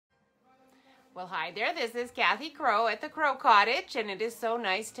Well, hi there. This is Kathy Crow at the Crow Cottage, and it is so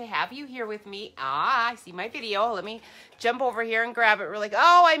nice to have you here with me. I see my video. Let me jump over here and grab it really quick.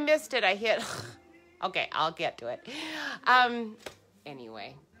 Oh, I missed it. I hit. Okay, I'll get to it.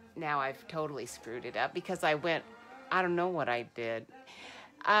 Anyway, now I've totally screwed it up because I don't know what I did.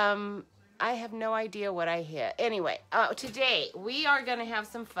 I have no idea what I hit. Anyway, today we are going to have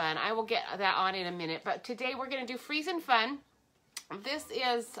some fun. I will get that on in a minute, but today we're going to do Freezin Fun. This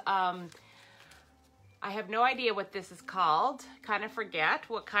is, I have no idea what this is called. Kind of forget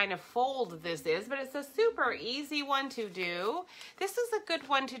what kind of fold this is, but it's a super easy one to do. This is a good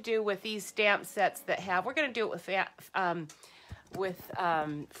one to do with these stamp sets that have, we're going to do it with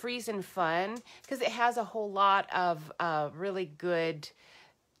Freezin Fun because it has a whole lot of really good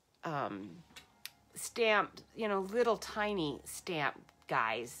stamp, little tiny stamp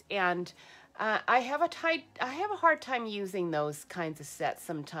guys. And I have a hard time using those kinds of sets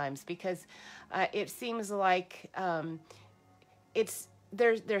sometimes because it seems like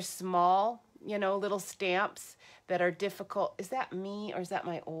they're small, little stamps that are difficult. Is that me or is that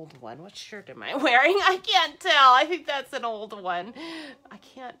my old one? What shirt am I wearing? I can't tell. I think that's an old one.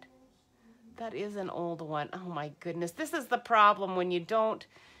 That is an old one. Oh my goodness. This is the problem when you don't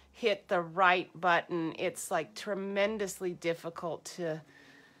hit the right button. It's like tremendously difficult to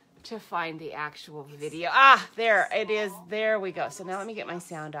find the actual video. Ah, there it is. There we go. So now let me get my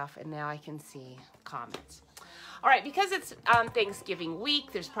sound off and now I can see comments. All right, because it's Thanksgiving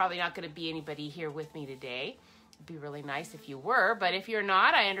week, there's probably not going to be anybody here with me today. It'd be really nice if you were, but if you're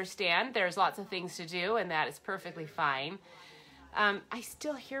not, I understand. There's lots of things to do and that is perfectly fine. I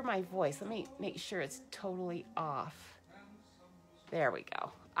still hear my voice. Let me make sure it's totally off. There we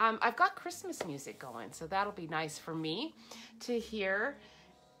go. I've got Christmas music going, so that'll be nice for me to hear.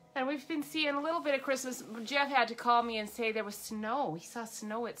 And we've been seeing a little bit of Christmas. Jeff had to call me and say there was snow. He saw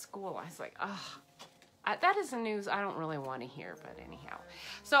snow at school. I was like, that is the news I don't really want to hear, but anyhow.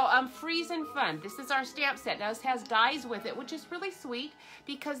 So, Freezin Fun. This is our stamp set. Now, this has dies with it, which is really sweet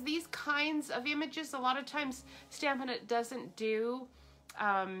because these kinds of images, a lot of times Stampin' It doesn't do,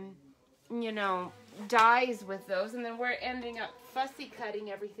 dies with those, and then we're ending up fussy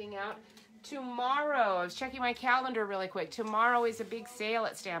cutting everything out. Tomorrow, I was checking my calendar really quick. Tomorrow is a big sale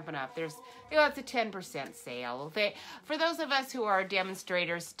at Stampin' Up. It's a 10% sale. For those of us who are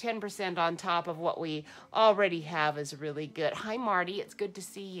demonstrators, 10% on top of what we already have is really good. Hi, Marty. It's good to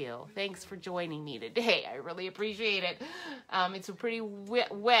see you. Thanks for joining me today. I really appreciate it. It's pretty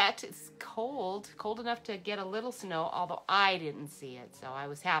wet. It's cold enough to get a little snow, although I didn't see it, so I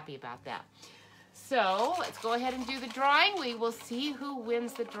was happy about that. So let's go ahead and do the drawing. We will see who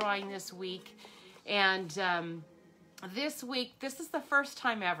wins the drawing this week. And this week, this is the first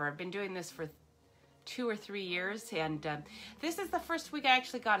time ever. I've been doing this for 2 or 3 years. And this is the first week I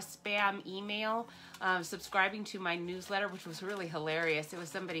actually got a spam email subscribing to my newsletter, which was really hilarious. It was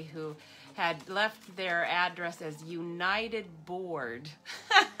somebody who had left their address as United Board.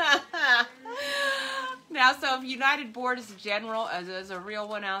 Now, so if United Board is general, as a real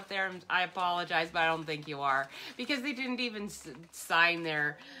one out there, I apologize, but I don't think you are. Because they didn't even sign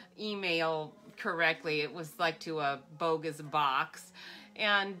their email correctly. It was like to a bogus box.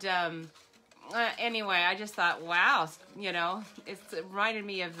 And anyway, I just thought, wow, it reminded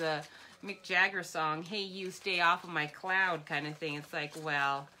me of the Mick Jagger song, "Hey, you stay off of my cloud" kind of thing. It's like,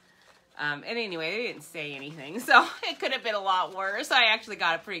 well... and anyway, they didn't say anything, so it could have been a lot worse. I actually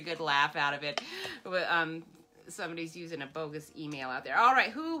got a pretty good laugh out of it. Somebody's using a bogus email out there. All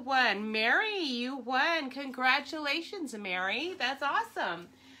right, who won? Mary, you won. Congratulations, Mary. That's awesome.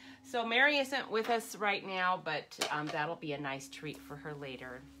 So Mary isn't with us right now, but that'll be a nice treat for her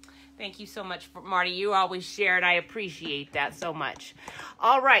later. Thank you so much, Marty. You always share it. I appreciate that so much.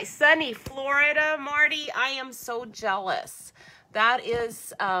 All right, sunny Florida, Marty. I am so jealous. That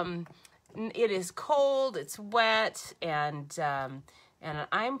is... it is cold, it's wet, and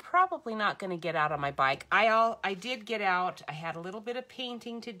I'm probably not going to get out on my bike. I did get out. I had a little bit of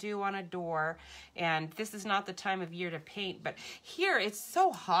painting to do on a door, and this is not the time of year to paint, but here it's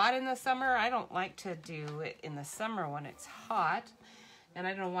so hot in the summer. I don't like to do it in the summer when it's hot, and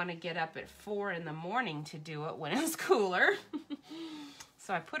I don't want to get up at 4 in the morning to do it when it's cooler.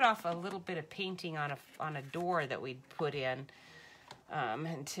 So I put off a little bit of painting on a door that we'd put in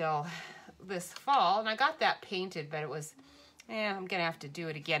until this fall, and I got that painted, but it was, I'm gonna have to do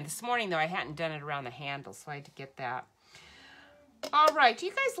it again. This morning though, I hadn't done it around the handle, so I had to get that. All right, do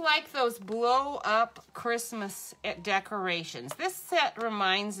you guys like those blow up Christmas decorations? This set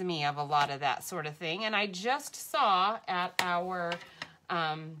reminds me of a lot of that sort of thing, and I just saw at our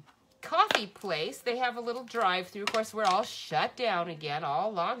coffee place, they have a little drive-through. Of course, we're all shut down again,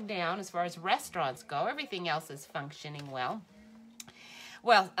 all locked down as far as restaurants go. Everything else is functioning well.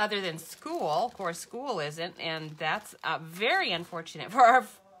 Well, other than school, of course, school isn't, and that's very unfortunate for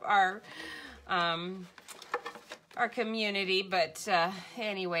our community. But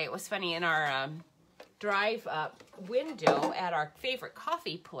anyway, it was funny in our drive-up window at our favorite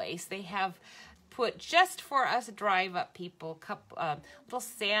coffee place. They have put just for us drive-up people, little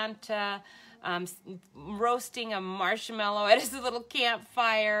Santa roasting a marshmallow at his little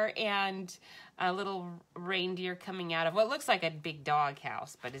campfire, and a little reindeer coming out of what looks like a big dog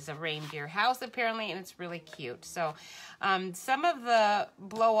house, but is a reindeer house apparently, and it's really cute. So some of the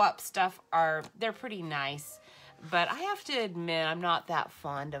blow-up stuff they're pretty nice, but I have to admit I'm not that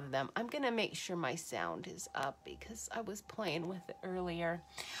fond of them. I'm gonna make sure my sound is up because I was playing with it earlier.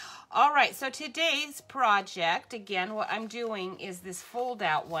 All right, so today's project, again, what I'm doing is this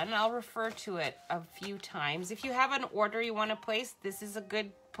fold-out one. I'll refer to it a few times. If you have an order you want to place, this is a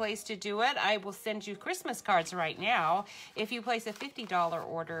good place to do it. I will send you Christmas cards right now. If you place a $50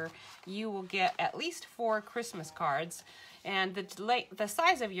 order, you will get at least 4 Christmas cards. And the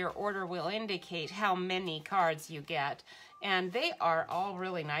size of your order will indicate how many cards you get. And they are all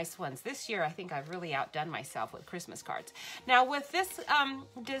really nice ones. This year, I think I've really outdone myself with Christmas cards. Now, with this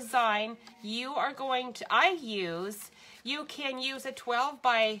design, you can use a 12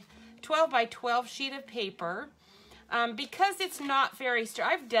 by 12 sheet of paper. Because it's not very strong.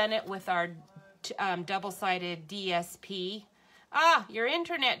 I've done it with our double-sided DSP. Ah, your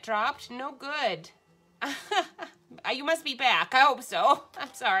internet dropped. No good. You must be back. I hope so.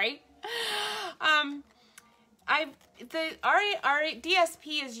 I'm sorry. Our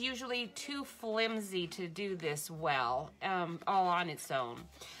DSP is usually too flimsy to do this well, all on its own.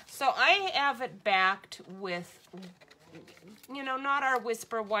 So I have it backed with, not our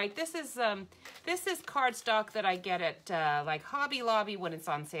Whisper White. This is cardstock that I get at like Hobby Lobby when it's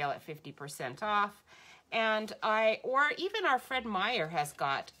on sale at 50% off, and or even our Fred Meyer has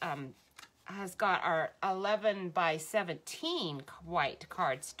got our 11 by 17 white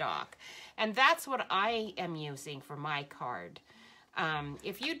cardstock, and that's what I am using for my card.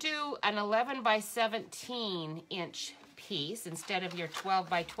 If you do an 11 by 17 inch piece instead of your 12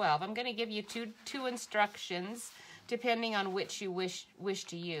 by 12, I'm going to give you two instructions depending on which you wish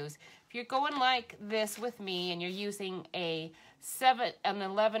to use. If you're going like this with me and you're using an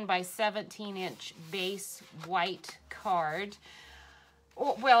 11 by 17 inch base white card,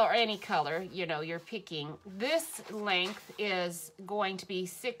 or any color, you're picking, this length is going to be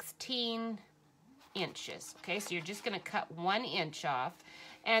 16 inches. Okay, so you're just going to cut 1 inch off,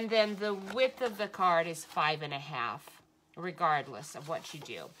 and then the width of the card is 5.5, regardless of what you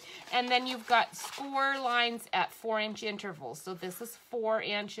do. And then you've got score lines at 4-inch intervals. So this is 4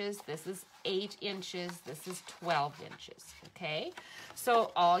 inches, this is 8 inches, this is 12 inches. Okay,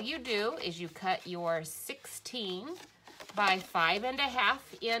 so all you do is you cut your 16 by 5.5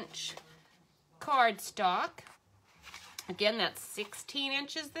 inch cardstock. Again, that's 16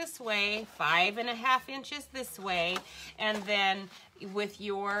 inches this way, 5.5 inches this way, and then with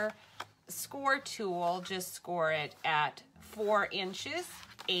your score tool, just score it at 4 inches,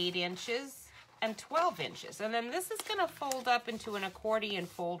 8 inches, and 12 inches. And then this is going to fold up into an accordion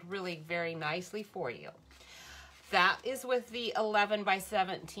fold really very nicely for you. That is with the 11 by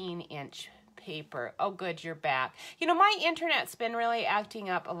 17 inch paper. Oh, good, you're back. My internet's been really acting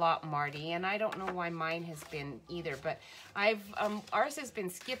up a lot, Marty, and I don't know why mine has been either, but ours has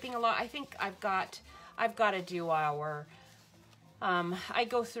been skipping a lot. I think I've got to do our I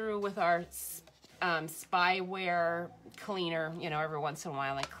go through with our spyware cleaner, every once in a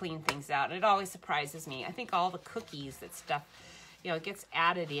while I clean things out, and it always surprises me. I think all the cookies, that stuff, it gets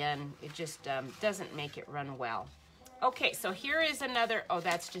added in, it just doesn't make it run well. Okay, so here is another,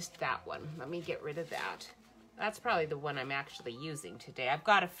 that's just that one. Let me get rid of that. That's probably the one I'm actually using today. I've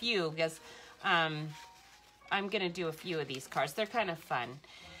got a few because I'm going to do a few of these cards. They're kind of fun.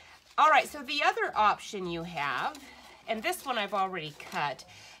 All right, so the other option you have, and this one I've already cut,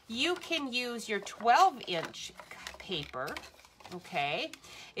 you can use your 12-inch paper, okay?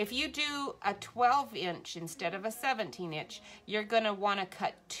 If you do a 12-inch instead of a 17-inch, you're going to want to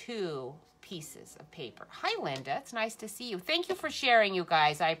cut 2 pieces of paper. Hi, Linda. It's nice to see you. Thank you for sharing, you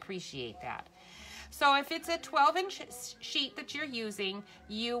guys. I appreciate that. So if it's a 12-inch sheet that you're using,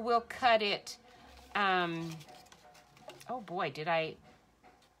 you will cut it, oh boy,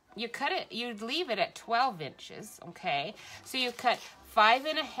 you'd leave it at 12 inches, okay? So you cut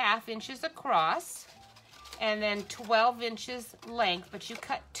 5.5 inches across and then 12 inches length, but you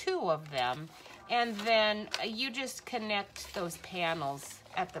cut 2 of them, and then you just connect those panels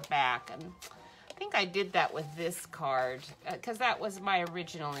at the back. And I think I did that with this card because that was my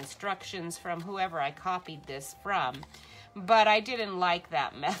original instructions from whoever I copied this from. But I didn't like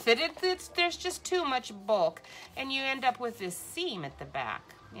that method. There's just too much bulk, and you end up with this seam at the back,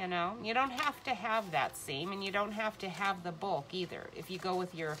 you know? You don't have to have that seam, and you don't have to have the bulk either if you go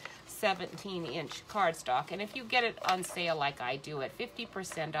with your 17-inch cardstock. And if you get it on sale like I do at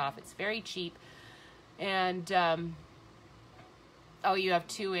 50% off, it's very cheap. And, oh, you have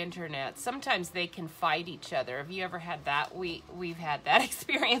two internets. Sometimes they can fight each other. Have you ever had that? We've had that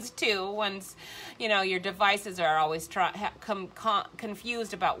experience too. Once, you know, your devices are always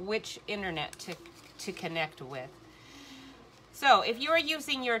confused about which internet to connect with. So if you're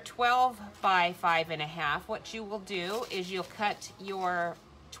using your 12 by 5.5, what you will do is you'll cut your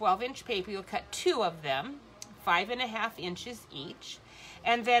 12-inch paper. You'll cut two of them, 5.5 inches each.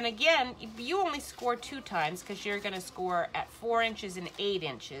 And then again, you only score 2 times because you're going to score at 4 inches and 8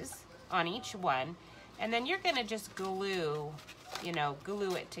 inches on each one. And then you're going to just glue, you know,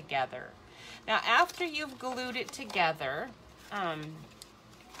 glue it together. Now, after you've glued it together,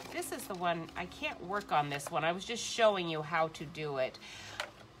 this is the one, I can't work on this one. I was just showing you how to do it.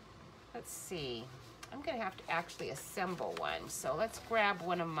 Let's see. I'm going to have to actually assemble one. So let's grab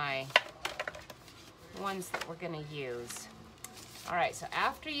one of my ones that we're going to use. All right, so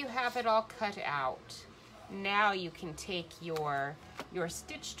after you have it all cut out, now you can take your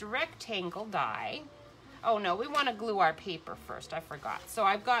stitched rectangle die. Oh no, we want to glue our paper first, I forgot. So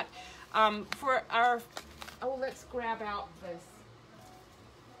I've got, for our, oh, let's grab out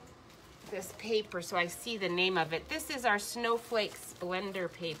this paper so I see the name of it. This is our Snowflake Splendor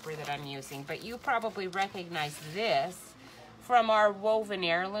paper that I'm using, but you probably recognize this from our Woven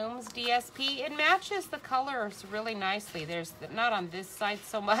Heirlooms DSP. It matches the colors really nicely. There's not on this side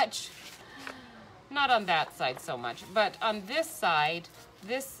so much, not on that side so much, but on this side,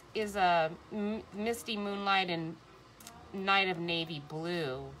 this is a Misty Moonlight and Night of Navy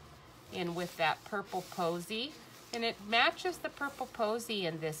Blue in with that purple posy, and it matches the purple posy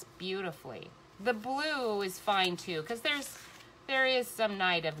in this beautifully. The blue is fine too, because there is some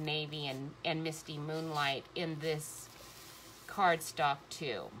Night of Navy and Misty Moonlight in this cardstock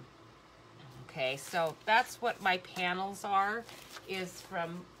too. Okay, so that's what my panels are, is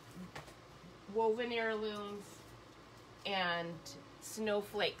from Woven Heirlooms and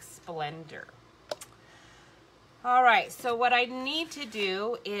Snowflake Splendor. All right, so what I need to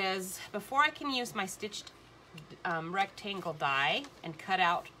do is, before I can use my stitched rectangle die and cut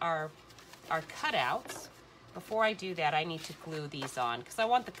out our cutouts, before I do that, I need to glue these on because I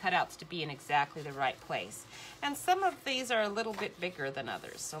want the cutouts to be in exactly the right place. And some of these are a little bit bigger than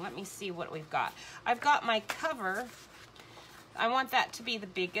others. So let me see what we've got. I've got my cover. I want that to be the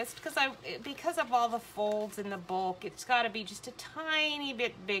biggest because of all the folds in the bulk, it's got to be just a tiny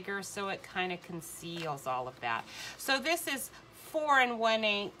bit bigger so it kind of conceals all of that. So this is 4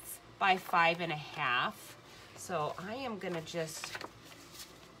 1/8 by 5.5. So I am going to just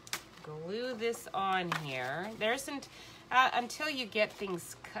glue this on here. There isn't, until you get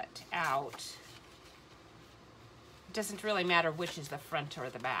things cut out, it doesn't really matter which is the front or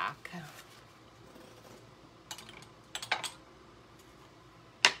the back.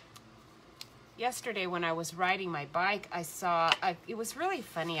 Yesterday when I was riding my bike, I saw, it was really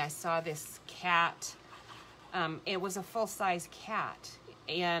funny, I saw this cat, it was a full-size cat,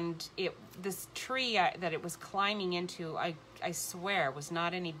 and this tree that it was climbing into, I swear, was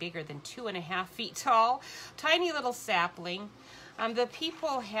not any bigger than 2.5 feet tall. Tiny little sapling. The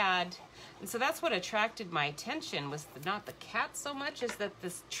people had, and so that's what attracted my attention, was not the cat so much as that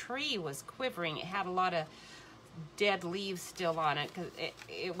this tree was quivering. It had a lot of dead leaves still on it because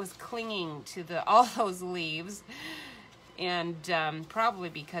it was clinging to all those leaves. And probably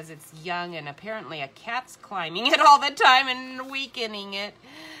because it's young, and apparently a cat's climbing it all the time and weakening it.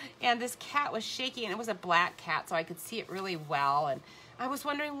 And this cat was shaking, and it was a black cat, so I could see it really well. And I was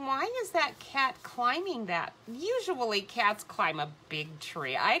wondering, why is that cat climbing that? Usually cats climb a big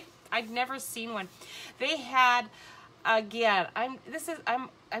tree. I'd never seen one. They had, again,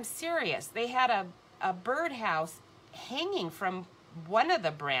 I'm serious. They had a birdhouse hanging from one of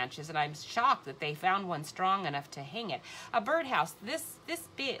the branches, and I'm shocked that they found one strong enough to hang it. A birdhouse this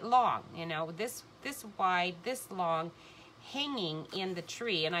big, long, you know, this wide, this long, hanging in the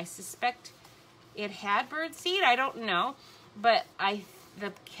tree, and I suspect it had bird seed. I don't know, but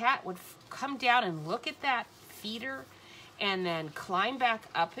the cat would come down and look at that feeder and then climb back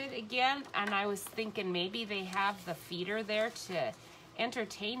up it again, and I was thinking maybe they have the feeder there to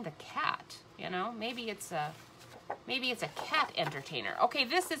entertain the cat, you know. Maybe it's a cat entertainer. Okay,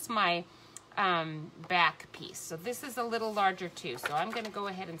 this is my back piece. So this is a little larger too. So I'm going to go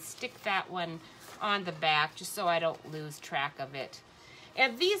ahead and stick that one on the back just so I don't lose track of it.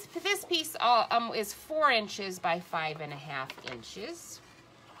 And this piece is 4 inches by 5.5 inches.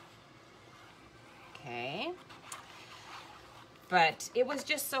 Okay. But it was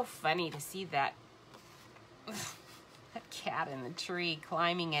just so funny to see that cat in the tree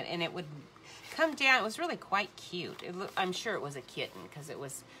climbing it, and it would come down. It was really quite cute. I'm sure it was a kitten because it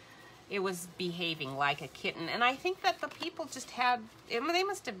was behaving like a kitten. And I think that the people just had, they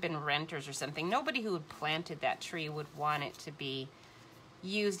must have been renters or something. Nobody who had planted that tree would want it to be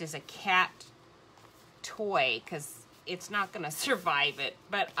used as a cat toy because it's not going to survive it.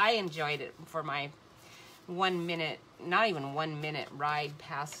 But I enjoyed it for my 1 minute, not even 1 minute ride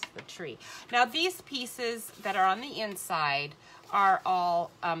past the tree. Now these pieces that are on the inside are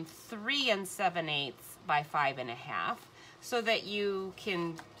all 3 7/8 by 5.5, so that you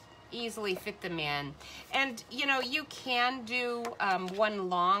can easily fit them in. And you know, you can do one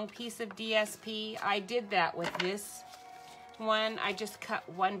long piece of DSP. I did that with this one. I just cut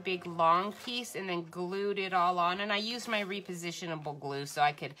one big long piece and then glued it all on, and I used my repositionable glue so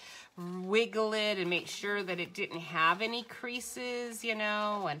I could wiggle it and make sure that it didn't have any creases, you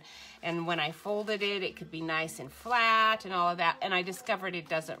know, and when I folded it, it could be nice and flat and all of that. And I discovered it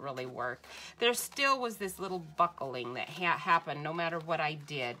doesn't really work. There still was this little buckling that happened no matter what I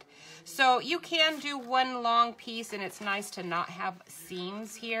did. So you can do one long piece, and it's nice to not have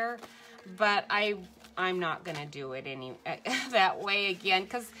seams here, but I'm not gonna do it that way again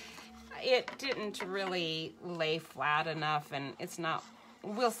because it didn't really lay flat enough, and it's not.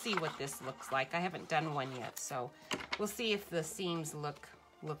 We'll see what this looks like. I haven't done one yet, so we'll see if the seams look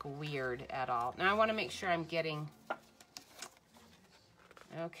weird at all. Now I want to make sure I'm getting.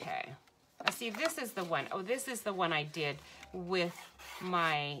 Okay, I see this is the one. Oh, this is the one I did with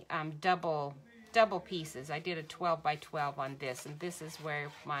my double pieces. I did a 12 by 12 on this, and this is where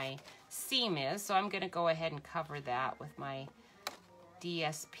my seam is. So I'm going to go ahead and cover that with my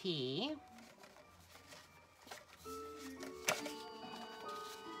DSP.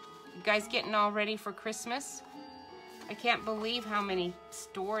 You guys getting all ready for Christmas? I can't believe how many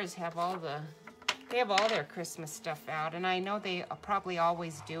stores have all their Christmas stuff out, and I know they probably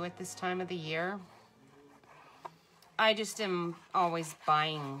always do at this time of the year. I just am always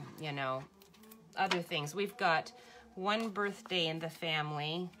buying, you know, other things. We've got one birthday in the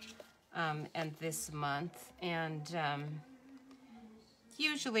family, and this month, and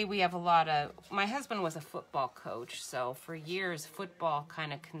usually we have a lot of, my husband was a football coach, so for years football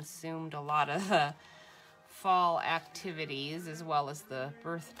kind of consumed a lot of the fall activities as well as the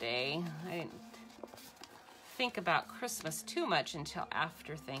birthday. I didn't think about Christmas too much until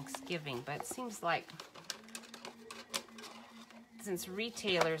after Thanksgiving, but it seems like since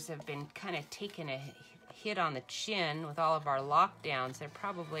retailers have been kind of taking a hit on the chin with all of our lockdowns, they're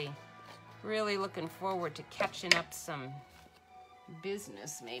probably really looking forward to catching up some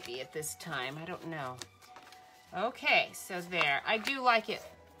business maybe at this time. I don't know. Okay, so there. I do like it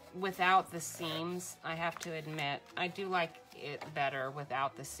without the seams, I have to admit. I do like it better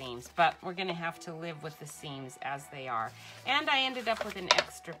without the seams, but we're going to have to live with the seams as they are. And I ended up with an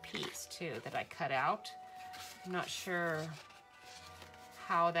extra piece too that I cut out. I'm not sure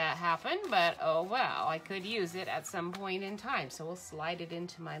how that happened, but oh well, I could use it at some point in time. So we'll slide it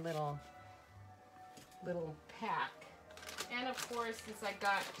into my little pack. And of course, since I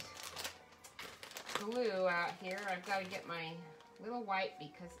got glue out here, I've got to get my little wipe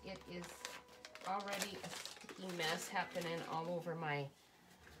because it is already a sticky mess happening all over my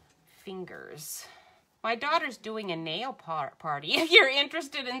fingers. My daughter's doing a nail party. If you're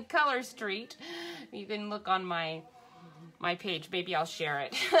interested in Color Street, you can look on my page. Maybe I'll share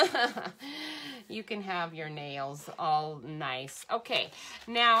it. You can have your nails all nice. Okay,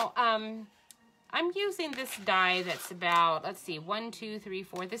 now I'm using this die that's about, let's see, 1, 2, 3,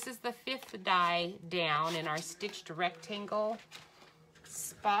 4. This is the 5th die down in our stitched rectangle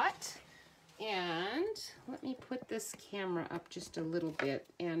spot. And let me put this camera up just a little bit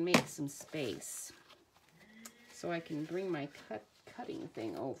and make some space so I can bring my cutting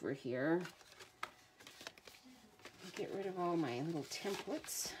thing over here. Get rid of all my little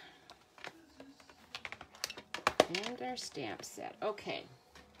templates and our stamp set. Okay.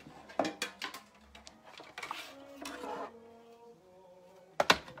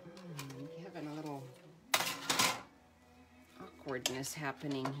 Having a little awkwardness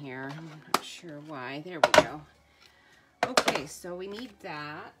happening here. I'm not sure why. There we go. Okay, so we need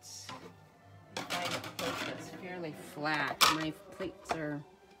that. Find a plate that's fairly flat. My plates are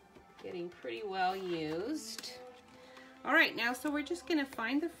getting pretty well used. All right, now, so we're just gonna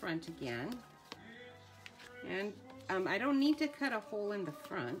find the front again. And I don't need to cut a hole in the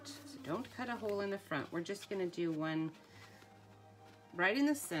front, so don't cut a hole in the front. We're just gonna do one right in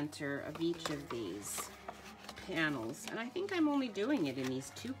the center of each of these panels. And I think I'm only doing it in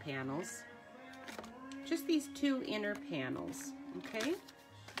these 2 panels. Just these 2 inner panels, okay?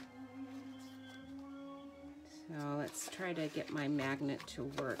 So let's try to get my magnet to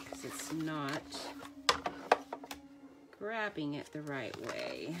work because it's not grabbing it the right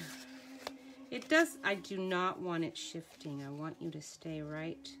way. It does, I do not want it shifting. I want you to stay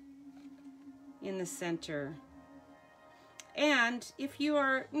right in the center. And if you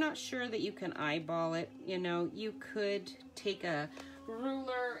are not sure that you can eyeball it, you know, you could take a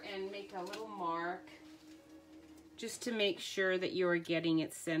ruler and make a little mark just to make sure that you are getting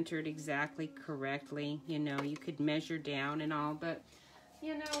it centered exactly correctly. You know, you could measure down and all, but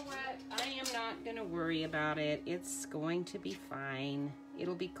you know what? I am not going to worry about it. It's going to be fine.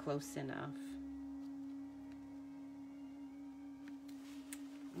 It'll be close enough.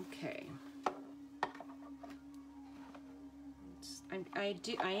 Okay.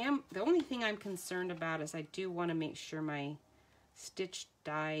 The only thing I'm concerned about is I do want to make sure my stitch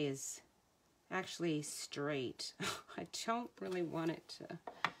die is actually straight. I don't really want it to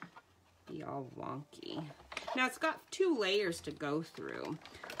be all wonky. Now it's got 2 layers to go through,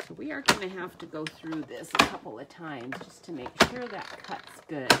 so we are going to have to go through this a couple of times just to make sure that cuts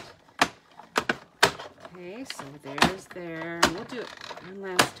good. Okay, so there's there. We'll do it one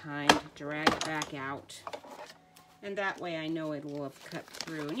last time to drag it back out. And that way I know it will have cut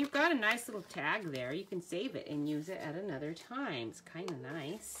through. And you've got a nice little tag there. You can save it and use it at another time. It's kind of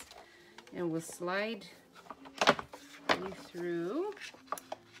nice. And we'll slide you through.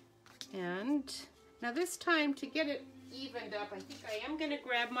 And now this time, to get it evened up, I think I am going to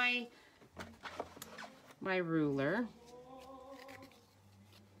grab my ruler.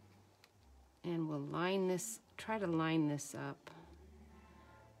 And we'll line this, try to line this up.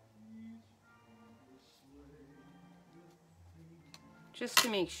 Just to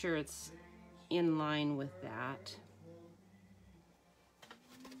make sure it's in line with that.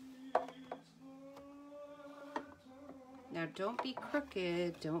 Now don't be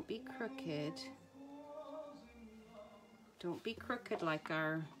crooked, don't be crooked. Don't be crooked like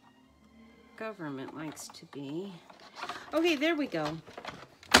our government likes to be. Okay, there we go.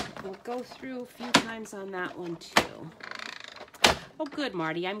 We'll go through a few times on that one too. Oh, good,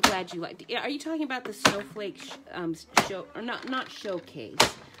 Marty. I'm glad you liked it. Are you talking about the snowflake show, or not showcase?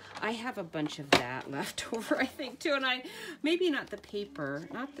 I have a bunch of that left over, I think, too. And maybe not the paper,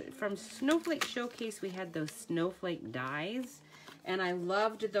 from Snowflake Showcase. We had those snowflake dies, and I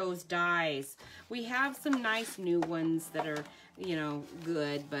loved those dies. We have some nice new ones that are, you know,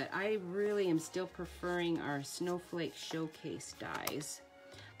 good, but I really am still preferring our Snowflake Showcase dies.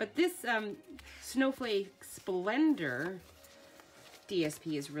 But this Snowflake Splendor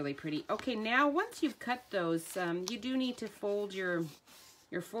DSP is really pretty. Okay, now once you've cut those, you do need to fold your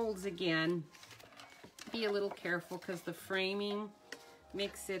folds again. Be a little careful because the framing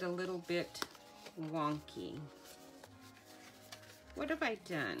makes it a little bit wonky. What have I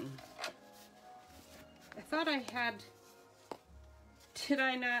done? I thought I had, did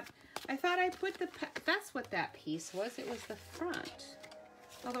I not? I thought I put that's what that piece was. It was the front.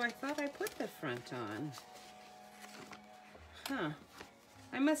 Although I thought I put the front on. Huh.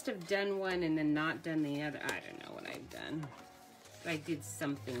 I must have done one and then not done the other. I don't know what I've done. But I did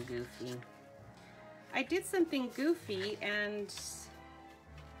something goofy. I did something goofy, and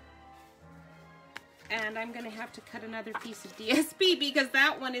I'm going to have to cut another piece of DSP because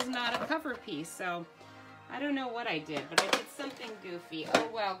that one is not a cover piece. So I don't know what I did, but I did something goofy. Oh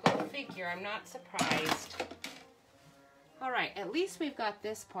well, go figure. I'm not surprised. All right, at least we've got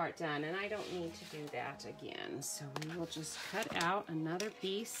this part done, and I don't need to do that again. So we will just cut out another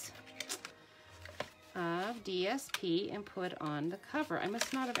piece of DSP and put on the cover. I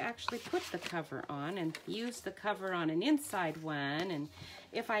must not have actually put the cover on and used the cover on an inside one. And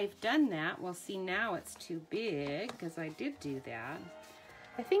if I've done that, well, see, now it's too big because I did do that.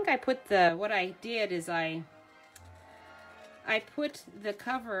 I think I put what I did is I put the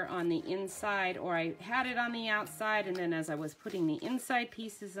cover on the inside, or I had it on the outside, and then as I was putting the inside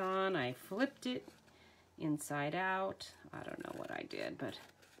pieces on, I flipped it inside out. I don't know what I did, but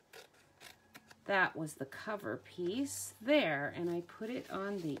that was the cover piece there, and I put it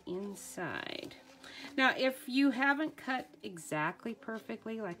on the inside. Now, if you haven't cut exactly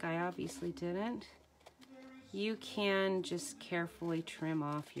perfectly, like I obviously didn't, you can just carefully trim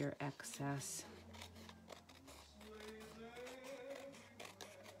off your excess.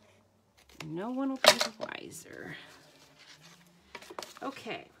 No one will be the wiser.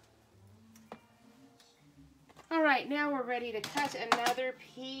 Okay. All right, now we're ready to cut another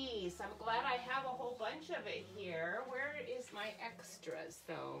piece. I'm glad I have a whole bunch of it here. Where is my extras,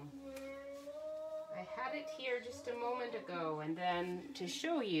 though? I had it here just a moment ago, and then to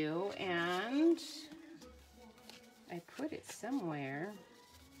show you, and I put it somewhere.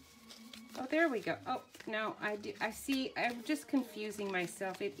 Oh, there we go. Oh, no, I see, I'm just confusing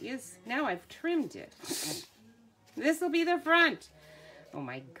myself. It is, now I've trimmed it. This will be the front. Oh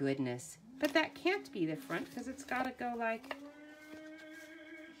my goodness. But that can't be the front because it's got to go like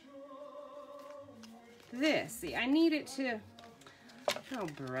this. See, I need it to, oh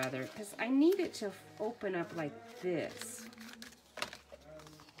brother, because I need it to open up like this.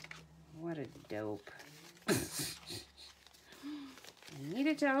 What a dope. I need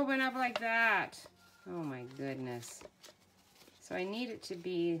it to open up like that. Oh my goodness. So I need it to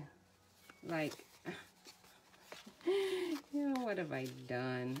be like, you know, what have I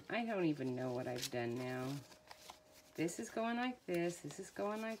done? I don't even know what I've done now. This is going like this. This is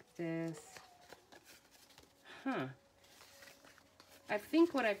going like this. Huh. I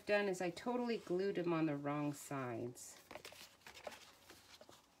think what I've done is I totally glued them on the wrong sides.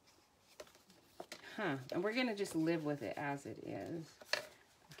 Huh. And we're going to just live with it as it is.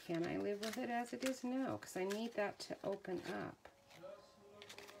 Can I live with it as it is? No, because I need that to open up.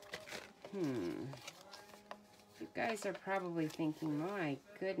 You guys are probably thinking, my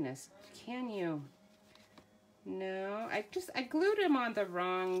goodness, can you? No, I glued them on the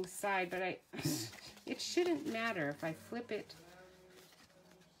wrong side, but it shouldn't matter if I flip it.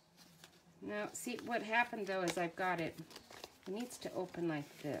 Now, see, what happened though is I've got it, it needs to open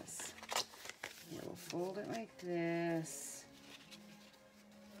like this. Here, we'll fold it like this,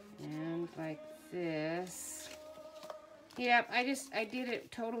 and like this. Yep, I did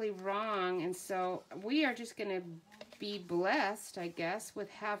it totally wrong, and so we are just gonna be blessed, I guess, with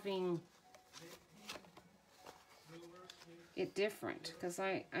having it different, because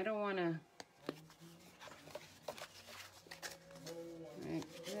I don't want to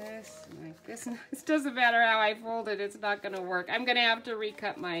like this. It doesn't matter how I fold it, it's not gonna work. I'm gonna have to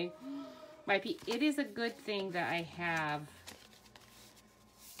recut my piece. It is a good thing that I have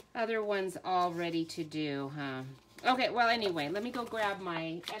other ones all ready to do, huh? Okay, well, anyway, let me go grab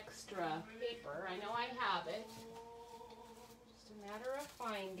my extra paper. I know I have it. Just a matter of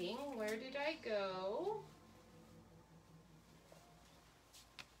finding. Where did I go?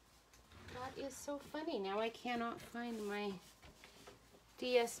 That is so funny. Now I cannot find my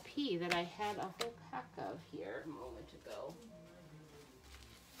DSP that I had a whole pack of here a moment ago.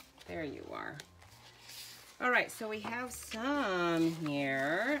 There you are. All right, so we have some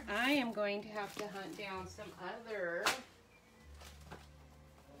here. I am going to have to hunt down some other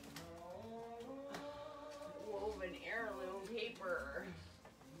woven heirloom paper.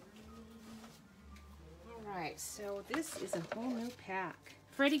 All right, so this is a whole new pack.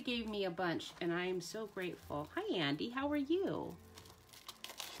 Freddie gave me a bunch, and I am so grateful. Hi, Andy. How are you?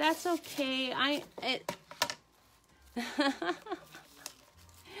 That's okay.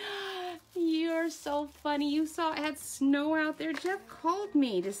 You're so funny. You saw it had snow out there. Jeff called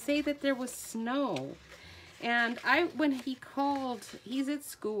me to say that there was snow. And when he called, he's at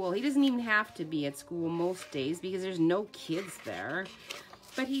school. He doesn't even have to be at school most days because there's no kids there.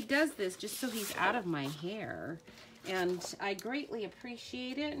 But he does this just so he's out of my hair. And I greatly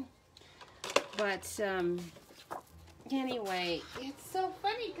appreciate it. But anyway, it's so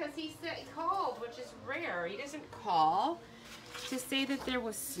funny because he called, which is rare. He doesn't call to say that there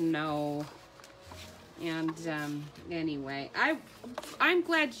was snow. And anyway, I'm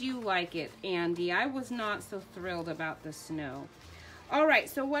glad you like it, Andy. I was not so thrilled about the snow. All right,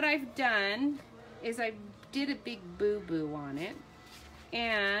 so what I've done is I did a big boo-boo on it,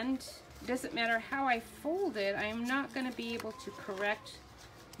 and it doesn't matter how I fold it, I'm not going to be able to correct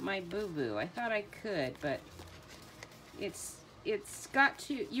my boo-boo. I thought I could, but it's got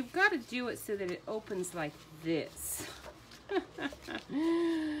to, you've got to do it so that it opens like this.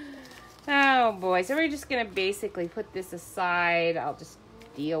 Oh boy, so we're just gonna basically put this aside. I'll just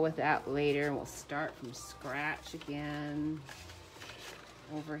deal with that later, and we'll start from scratch again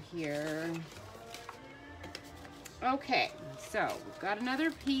over here. Okay, so we've got another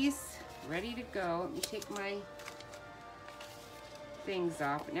piece ready to go. Let me take my things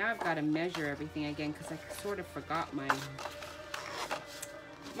off. But now I've got to measure everything again because I sort of forgot my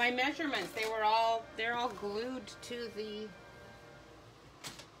measurements. They're all glued to the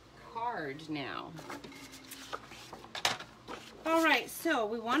card now. All right, so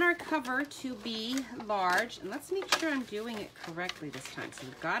we want our cover to be large, and let's make sure I'm doing it correctly this time. So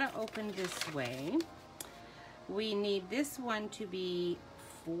we've got to open this way. we need this one to be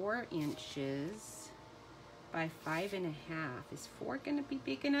 4 inches by 5.5. Is 4 gonna be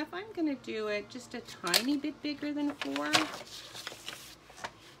big enough? I'm gonna do it just a tiny bit bigger than 4.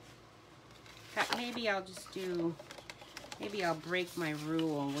 Maybe I'll just do, maybe I'll break my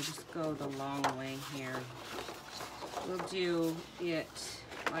rule and we'll just go the long way here. We'll do it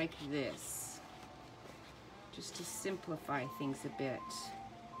like this, just to simplify things a bit.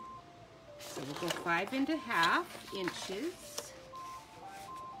 So we'll go 5.5 inches.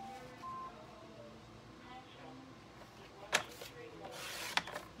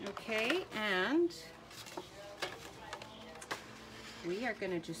 Okay, and we are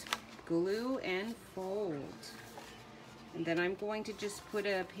going to just glue and fold. And then I'm going to just put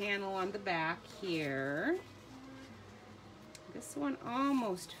a panel on the back here. This one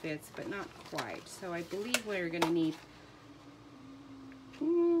almost fits, but not quite. So I believe we're going to need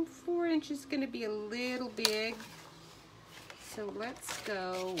 4 inches is going to be a little big. So let's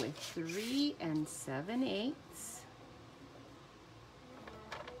go with 3 7/8.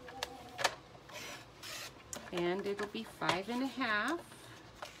 And it'll be 5.5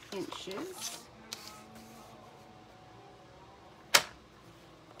 inches.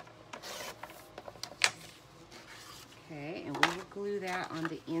 Okay, and we will glue that on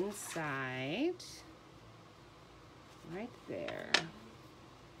the inside, right there.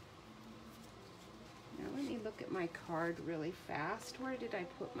 Now let me look at my card really fast. Where did I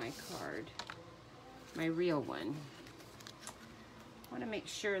put my card? My real one. I want to make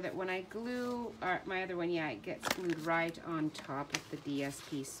sure that when I glue, my other one, yeah, it gets glued right on top of the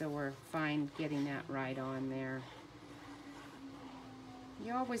DSP, so we're fine getting that right on there.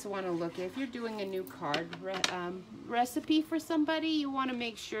 You always want to look, if you're doing a new card recipe for somebody, you want to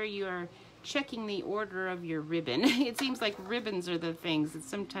make sure you're checking the order of your ribbon. It seems like ribbons are the things that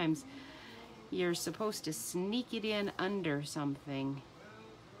sometimes you're supposed to sneak it in under something.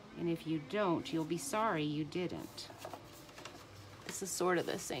 And if you don't, you'll be sorry you didn't. This is sort of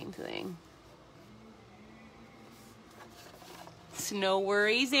the same thing. Snow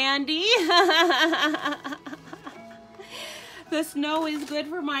worries, Andy. The snow is good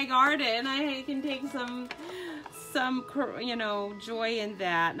for my garden. I can take some you know, joy in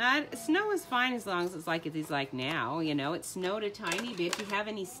that. Now, snow is fine as long as it's like it is like now. You know, it snowed a tiny bit. Do you have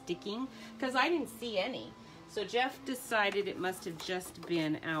any sticking? Because I didn't see any. So Jeff decided it must have just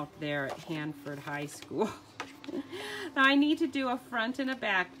been out there at Hanford High School. Now I need to do a front and a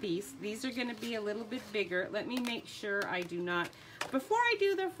back piece. These are going to be a little bit bigger. Let me make sure I do not. Before I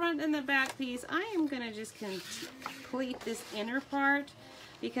do the front and the back piece, I am going to just complete this inner part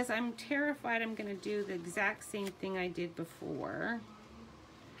because I'm terrified I'm going to do the exact same thing I did before.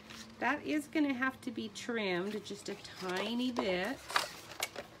 That is going to have to be trimmed just a tiny bit.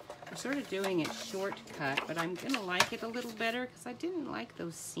 I'm sort of doing it shortcut, but I'm going to like it a little better because I didn't like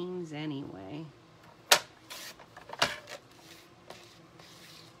those seams anyway.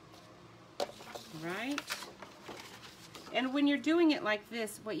 Right? And when you're doing it like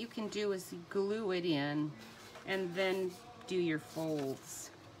this, what you can do is glue it in and then do your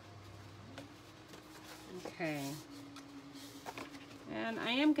folds. Okay. And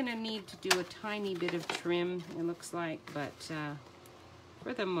I am going to need to do a tiny bit of trim, it looks like, but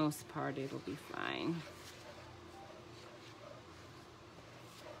for the most part, it'll be fine.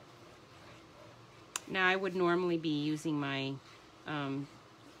 Now, I would normally be using my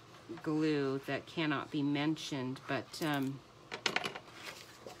glue that cannot be mentioned, but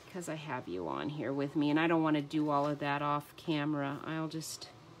because I have you on here with me and I don't want to do all of that off camera, I'll just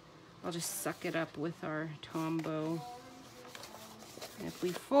suck it up with our Tombow. And if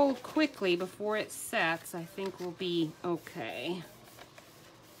we fold quickly before it sets, I think we'll be okay.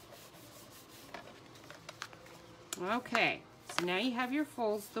 Okay, so now you have your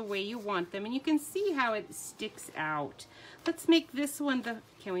folds the way you want them, and you can see how it sticks out. Let's make this one the,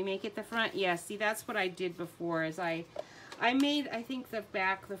 can we make it the front? Yeah, see, that's what I did before, is I made, I think, the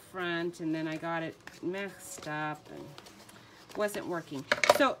back the front, and then I got it messed up and wasn't working.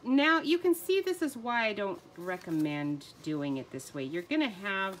 So now you can see this is why I don't recommend doing it this way. You're gonna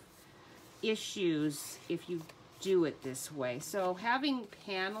have issues if you do it this way. So having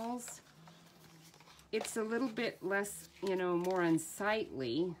panels, it's a little bit less, you know, more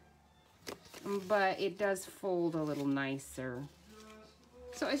unsightly, but it does fold a little nicer.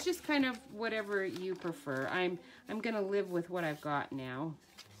 So it's just kind of whatever you prefer. I'm gonna live with what I've got now.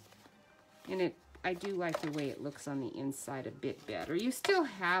 And I do like the way it looks on the inside a bit better. You still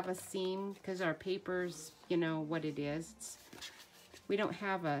have a seam because our paper's, you know, what it is. We don't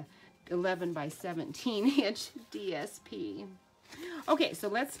have a 11 by 17 inch DSP. Okay, so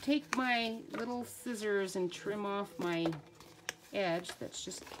let's take my little scissors and trim off my edge that's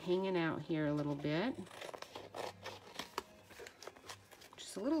just hanging out here a little bit.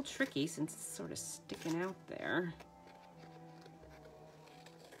 Just a little tricky since it's sort of sticking out there.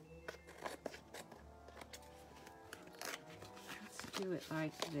 Let's do it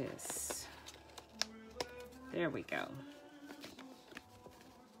like this. There we go.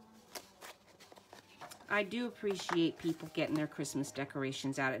 I do appreciate people getting their Christmas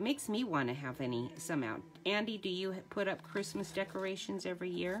decorations out. It makes me want to have some out. Andy, do you put up Christmas decorations every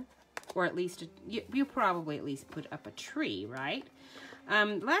year? Or at least, you probably at least put up a tree, right?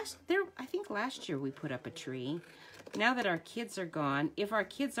 I think last year we put up a tree. Now that our kids are gone, if our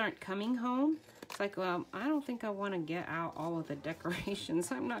kids aren't coming home, it's like, well, I don't think I want to get out all of the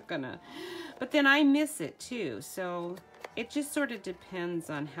decorations. I'm not gonna. But then I miss it too, so it just sort of depends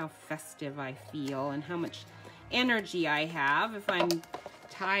on how festive I feel and how much energy I have if I'm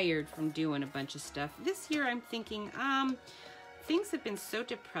tired from doing a bunch of stuff. This year I'm thinking, things have been so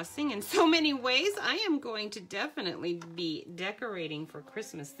depressing in so many ways. I am going to definitely be decorating for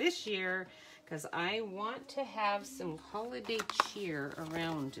Christmas this year because I want to have some holiday cheer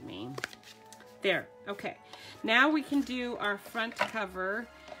around me. There, okay. Now we can do our front cover.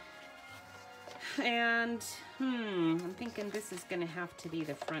 And, I'm thinking this is going to have to be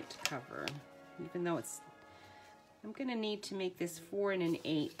the front cover, even though I'm going to need to make this 4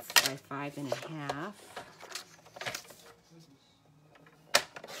 1/8 by 5 1/2.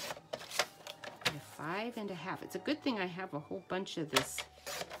 5 1/2. It's a good thing I have a whole bunch of this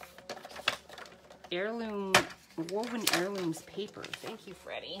woven heirlooms paper. Thank you,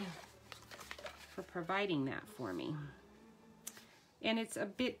 Freddie, for providing that for me. And it's a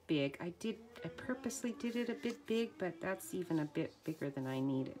bit big. I purposely did it a bit big, but that's even a bit bigger than I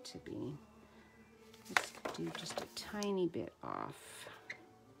need it to be. Let's do just a tiny bit off.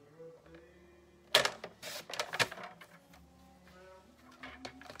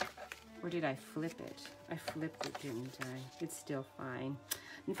 Or did I flip it? I flipped it, didn't I? It's still fine.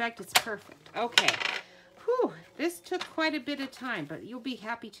 In fact, it's perfect. Okay. Whew, this took quite a bit of time, but you'll be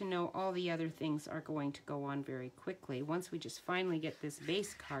happy to know all the other things are going to go on very quickly once we just finally get this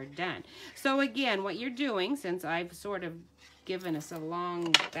base card done. So again, what you're doing, since I've sort of given us a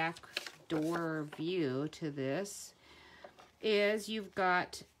long back door view to this, is you've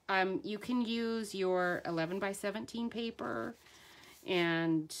got, you can use your 11 by 17 paper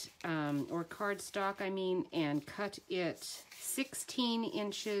and, or cardstock, and cut it 16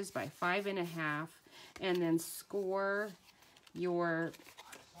 inches by 5 1/2. And then score your,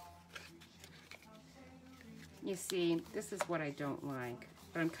 you see, this is what I don't like,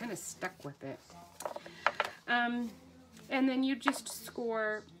 but I'm kind of stuck with it. And then you just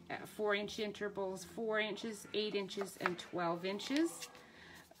score at 4-inch intervals, 4 inches, 8 inches, and 12 inches.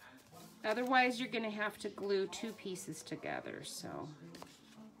 Otherwise, you're going to have to glue 2 pieces together. So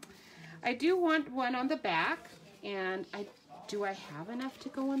I do want one on the back, and do I have enough to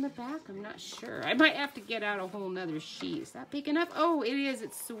go on the back? I'm not sure. I might have to get out a whole nother sheet. Is that big enough? Oh, it is.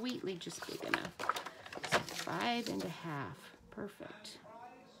 It's sweetly just big enough. So 5 1/2. Perfect.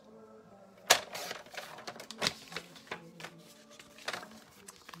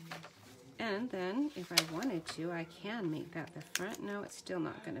 And then, if I wanted to, I can make that the front. No, it's still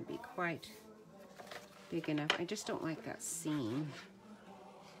not going to be quite big enough. I just don't like that seam.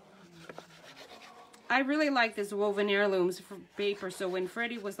 I really like this woven heirlooms paper, so when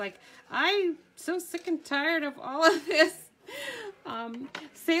Freddie was like, I'm so sick and tired of all of this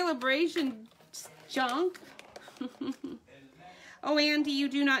celebration junk. Oh, Andy, you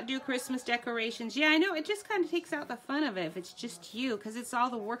do not do Christmas decorations. Yeah, I know, it just kind of takes out the fun of it if it's just you, because it's all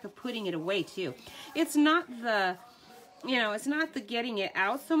the work of putting it away, too. It's not the, it's not the getting it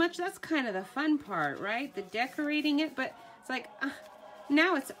out so much. That's kind of the fun part, right? The decorating it, but it's like,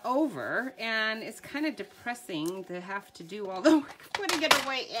 now it's over, and it's kind of depressing to have to do all the work of putting it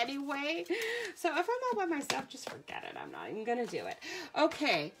away anyway. So if I'm all by myself, just forget it. I'm not even going to do it.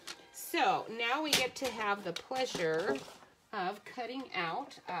 Okay, so now we get to have the pleasure of cutting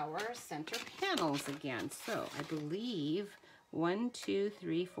out our center panels again. So I believe 1, 2,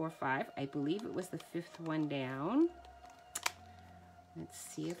 3, 4, 5. I believe it was the 5th one down. Let's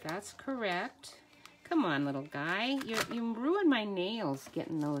see if that's correct. Come on, little guy. You ruined my nails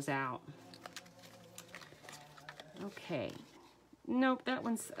getting those out. Okay. Nope, that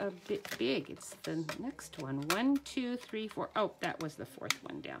one's a bit big. It's the next one. 1, 2, 3, 4. Oh, that was the 4th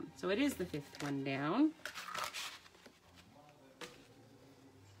one down. So it is the 5th one down.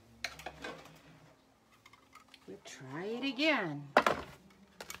 We'll try it again.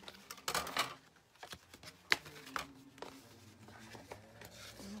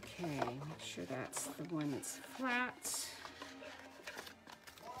 Okay, make sure that's the one that's flat.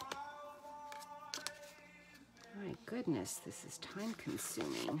 My goodness, this is time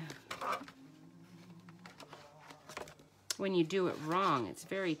consuming. When you do it wrong, it's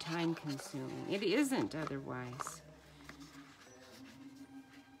very time consuming. It isn't otherwise.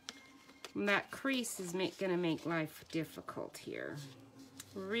 And that crease is gonna make life difficult here.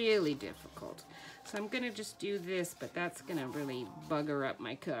 Really difficult. So I'm gonna just do this, but that's gonna really bugger up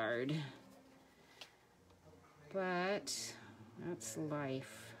my card. But that's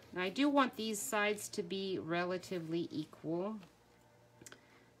life. Now I do want these sides to be relatively equal.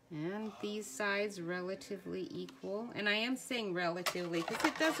 And these sides relatively equal. And I am saying relatively because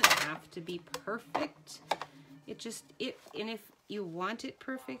it doesn't have to be perfect. And if you want it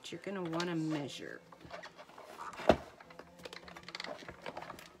perfect, you're gonna wanna measure.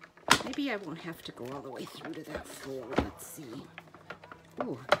 Maybe I won't have to go all the way through to that fold. Let's see.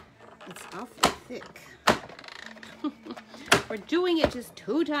 Ooh, it's awfully thick. We're doing it just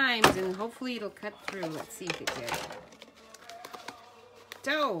 2 times and hopefully it'll cut through. Let's see if it did.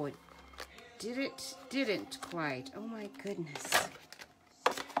 Oh, didn't quite. Oh my goodness.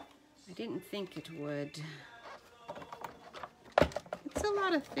 I didn't think it would. It's a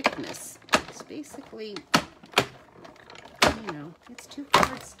lot of thickness. It's basically, you know, it's 2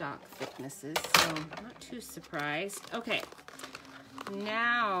 cardstock thicknesses, so I'm not too surprised. Okay,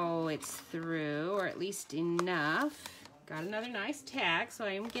 now it's through, or at least enough. Got another nice tag, so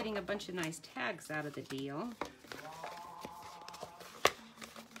I am getting a bunch of nice tags out of the deal.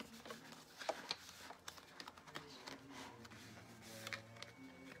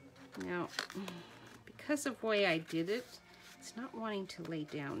 Now, because of the way I did it, it's not wanting to lay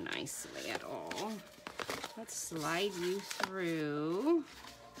down nicely at all. Let's slide you through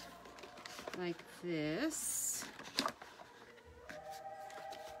like this.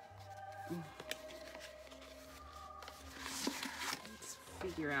 Let's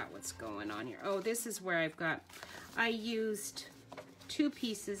figure out what's going on here. Oh, this is where I used 2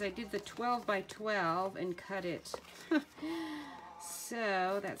 pieces. I did the 12 by 12 and cut it.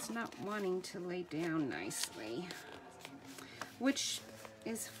 So that's not wanting to lay down nicely, which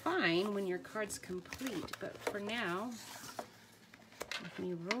is fine when your card's complete, but for now, with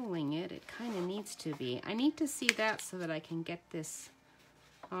me rolling it, it kind of needs to be. I need to see that so that I can get this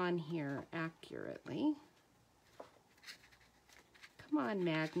on here accurately. Come on,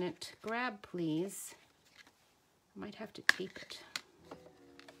 magnet, grab please. I might have to tape it.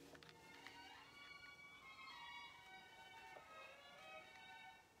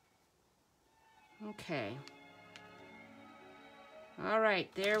 Okay. All right,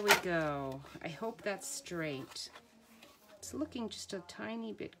 there we go. I hope that's straight. It's looking just a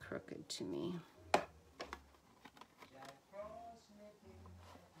tiny bit crooked to me.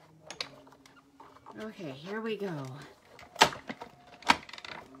 Okay, here we go.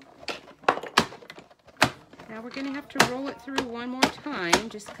 Now we're gonna have to roll it through one more time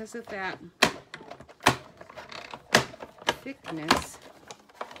just because of that thickness.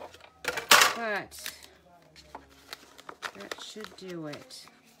 But that should do it.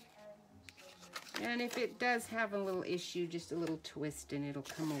 And if it does have a little issue, just a little twist and it'll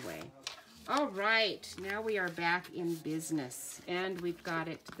come away. All right, now we are back in business and we've got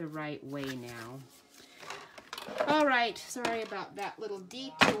it the right way now. All right, sorry about that little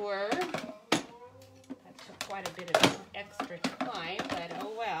detour. That took quite a bit of extra time, but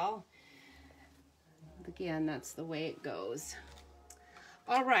oh well. Again, that's the way it goes.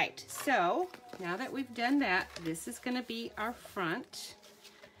 All right, so now that we've done that, this is gonna be our front.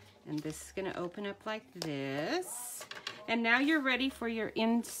 And this is gonna open up like this. And now you're ready for your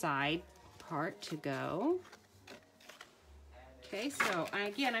inside part to go. Okay, so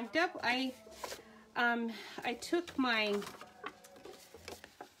I took my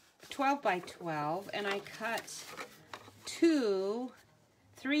 12 by 12 and I cut 2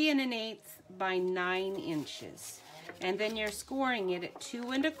 3 1/8 by 9 inches. And then you're scoring it at 2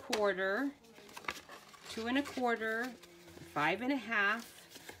 1/4, 2 1/4, 5 1/2,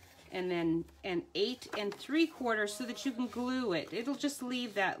 and then 8 3/4 so that you can glue it. It'll just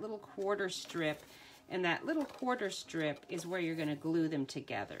leave that little quarter strip, and that little quarter strip is where you're gonna glue them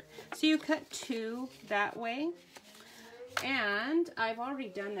together. So you cut 2 that way, and I've already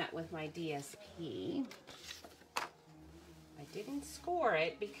done that with my DSP. I didn't score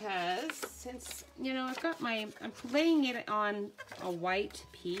it because since, you know, I'm laying it on a white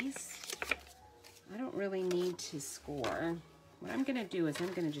piece, I don't really need to score. What I'm gonna do is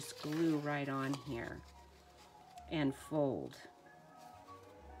I'm gonna just glue right on here and fold.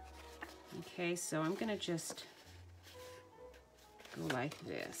 Okay, so I'm gonna just go like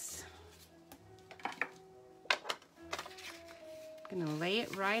this. I'm gonna lay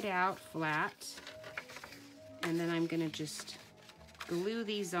it right out flat, and then I'm gonna just glue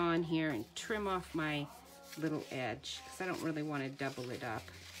these on here and trim off my little edge because I don't really want to double it up.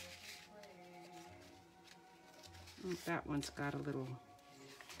 Oh, that one's got a little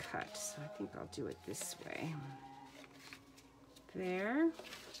cut, so I think I'll do it this way. There.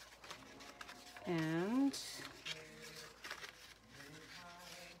 And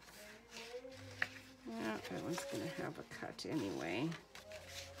yeah, that one's going to have a cut anyway.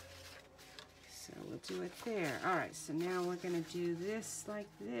 So we'll do it there. All right, so now we're going to do this like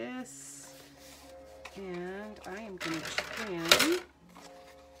this. And I am going to trim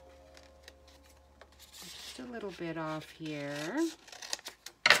just a little bit off here.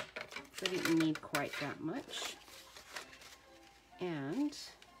 I didn't need quite that much. And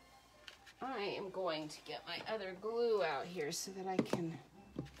I am going to get my other glue out here so that I can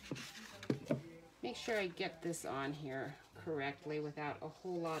make sure I get this on here correctly without a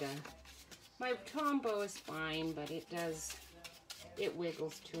whole lot of... My tombow is fine, but it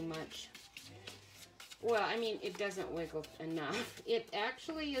wiggles too much. Well, I mean, it doesn't wiggle enough. It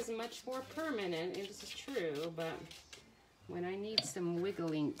actually is much more permanent, this is true, but when I need some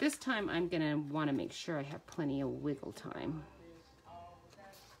wiggling, this time I'm gonna wanna make sure I have plenty of wiggle time.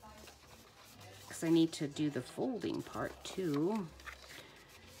 I need to do the folding part too.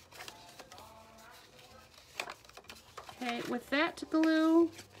 Okay, with that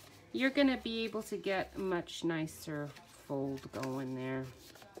glue, you're gonna be able to get a much nicer fold going there.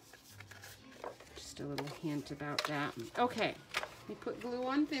 Just a little hint about that. Okay, we put glue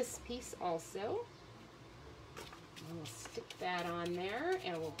on this piece also. And we'll stick that on there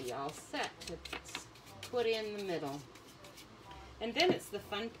and we'll be all set to put in the middle. And then it's the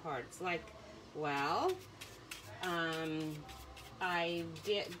fun part. It's like, well, I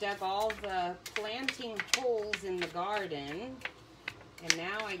dug all the planting holes in the garden, and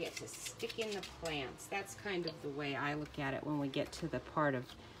now I get to stick in the plants. That's kind of the way I look at it when we get to the part of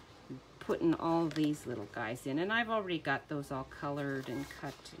putting all these little guys in. And I've already got those all colored and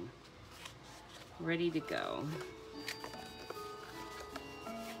cut and ready to go.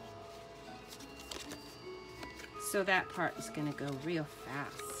 So that part is going to go real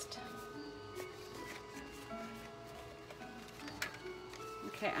fast.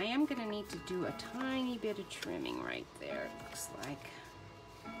 Okay, I am going to need to do a tiny bit of trimming right there, it looks like.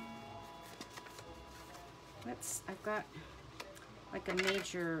 I've got like a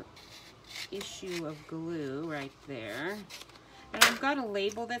major issue of glue right there. And I've got a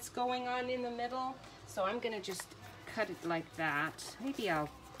label that's going on in the middle, so I'm going to just cut it like that.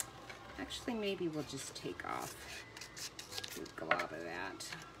 Maybe we'll just take off a lot of that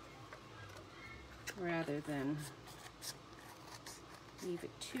rather than leave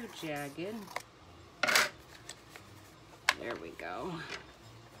it too jagged. There we go.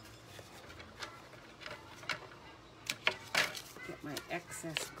 Get my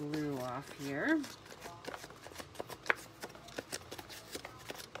excess glue off here.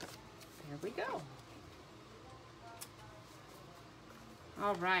 There we go.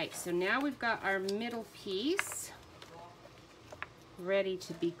 All right, so now we've got our middle piece ready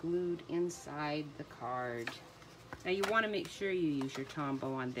to be glued inside the card. Now you want to make sure you use your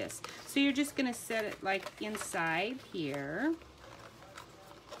tombow on this. So you're just going to set it like inside here.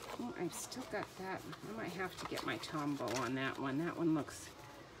 Oh, I've still got that. I might have to get my tombow on that one. That one looks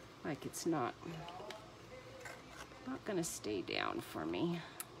like it's not going to stay down for me.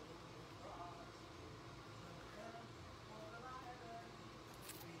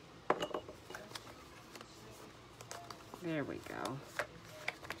 There we go.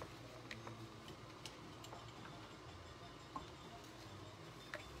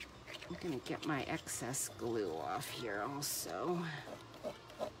 I'm going to get my excess glue off here also.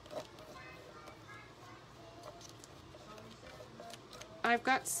 I've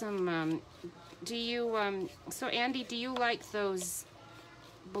got some, so Andy, do you like those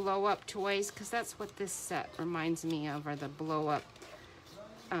blow-up toys? Because that's what this set reminds me of, are the blow-up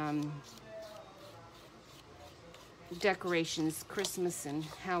decorations, Christmas and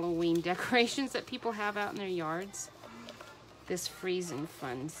Halloween decorations that people have out in their yards. This Freezin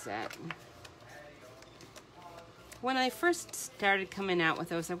Fun set. When I first started coming out with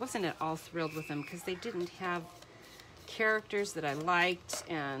those, I wasn't at all thrilled with them because they didn't have characters that I liked,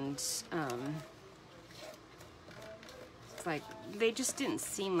 and it's like they just didn't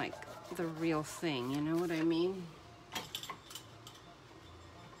seem like the real thing, you know what I mean?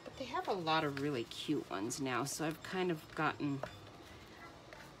 But they have a lot of really cute ones now, so I've kind of gotten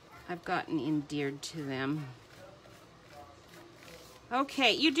endeared to them.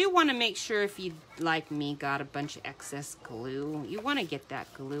 Okay, you do want to make sure if you, like me, got a bunch of excess glue, you want to get that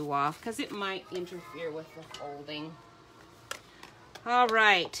glue off because it might interfere with the folding. All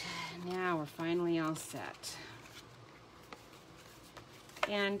right, now we're finally all set.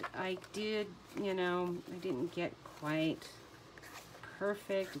 And I did, you know, I didn't get quite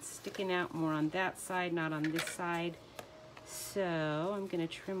perfect. It's sticking out more on that side, not on this side. So I'm going to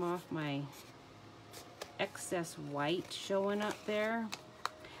trim off my excess white showing up there.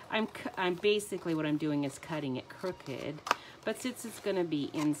 I'm basically what I'm doing is cutting it crooked, but since it's going to be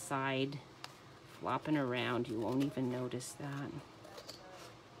inside flopping around, you won't even notice that.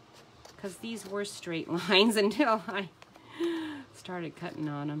 Because these were straight lines until I started cutting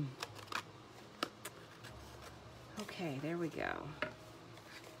on them. Okay, there we go.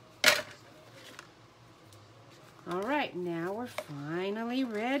 All right, now we're finally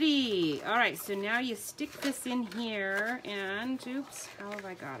ready. All right, so now you stick this in here and, oops, how have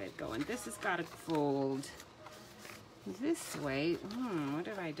I got it going? This has got to fold this way. What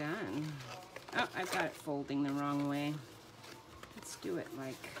have I done? Oh, I've got it folding the wrong way. Let's do it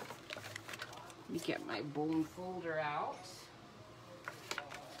like, let me get my bone folder out.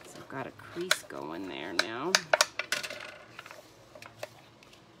 So I've got a crease going there now.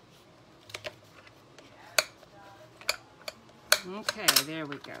 Okay, there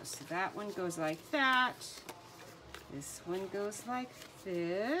we go. So that one goes like that. This one goes like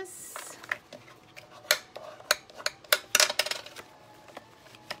this.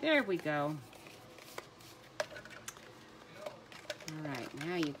 There we go. All right,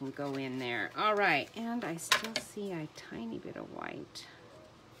 now you can go in there. All right, and I still see a tiny bit of white.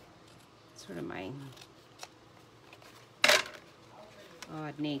 Sort of my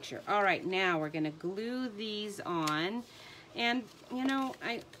odd nature. All right, now we're gonna glue these on. And, you know,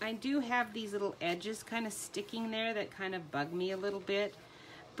 I do have these little edges kind of sticking there that kind of bug me a little bit.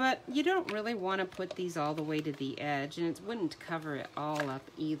 But you don't really want to put these all the way to the edge, and it wouldn't cover it all up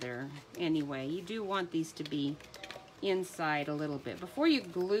either. Anyway, you do want these to be inside a little bit. Before you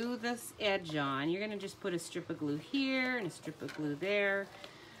glue this edge on, you're going to just put a strip of glue here and a strip of glue there.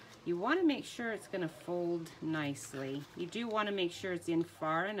 You want to make sure it's going to fold nicely. You do want to make sure it's in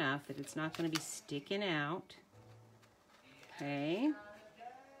far enough that it's not going to be sticking out. Okay,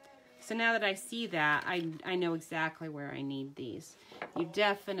 so now that I see that, I know exactly where I need these. You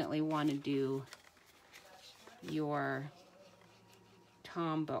definitely want to do your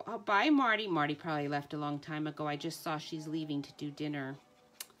Tombow. Oh, bye, Marty. Marty probably left a long time ago. I just saw she's leaving to do dinner.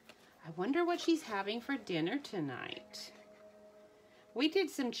 I wonder what she's having for dinner tonight. We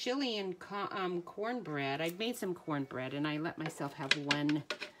did some chili and cornbread. I made some cornbread, and I let myself have one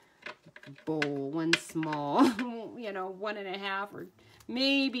bowl, one small, you know, 1.5 or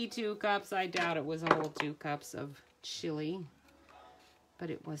maybe 2 cups. I doubt it was a whole 2 cups of chili,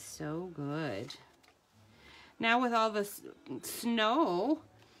 but it was so good. Now with all this snow,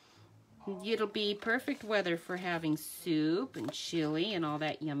 it'll be perfect weather for having soup and chili and all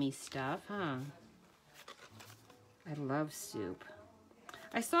that yummy stuff, huh? I love soup.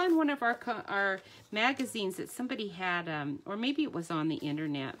 I saw in one of our magazines that somebody had, or maybe it was on the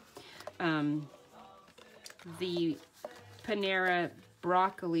internet, the Panera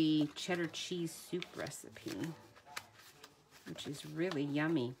broccoli cheddar cheese soup recipe, which is really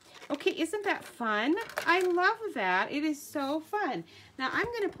yummy. Okay, isn't that fun? I love that. It is so fun. Now I'm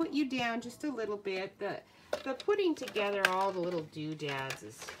going to put you down just a little bit. The putting together all the little doodads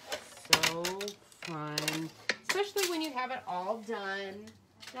is so fun, especially when you have it all done.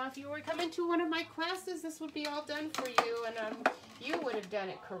 Now, if you were coming to one of my classes, this would be all done for you, and you would have done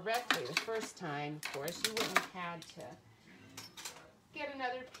it correctly the first time, of course. You wouldn't have had to get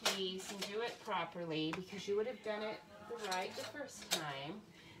another piece and do it properly because you would have done it right the first time.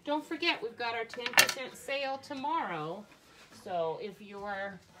 Don't forget, we've got our 10% sale tomorrow. So if you've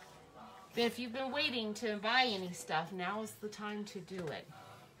been waiting to buy any stuff, now is the time to do it.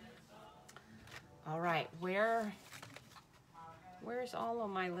 All right, where's all of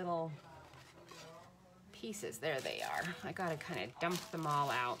my little pieces? There they are. I gotta kind of dump them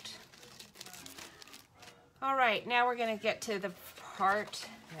all out. All right, now we're gonna get to the part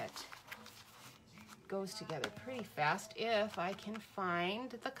that goes together pretty fast if I can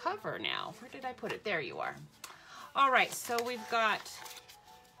find the cover now. Where did I put it? There you are. All right, so I've got,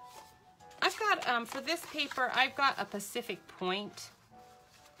 for this paper, I've got a Pacific Point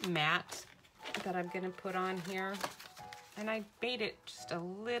mat that I'm gonna put on here. And I made it just a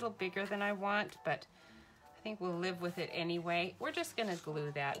little bigger than I want, but I think we'll live with it anyway. We're just gonna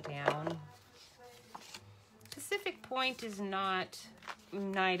glue that down. Pacific Point is not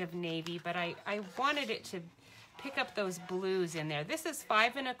Night of Navy, but I wanted it to pick up those blues in there. This is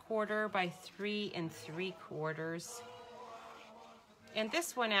 5 1/4 by 3 3/4. And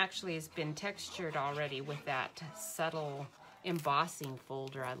this one actually has been textured already with that subtle embossing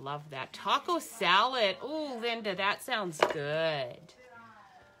folder. I love that. Taco salad. Oh, Linda, that sounds good.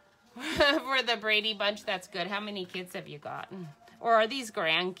 For the Brady Bunch, that's good. How many kids have you gotten? Or are these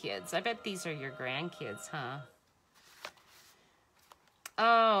grandkids? I bet these are your grandkids, huh?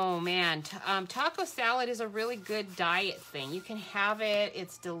 Oh, man. Taco salad is a really good diet thing. You can have it.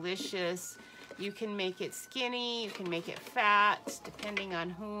 It's delicious. You can make it skinny. You can make it fat, depending on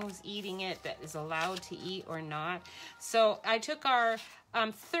who's eating it that is allowed to eat or not. So I took our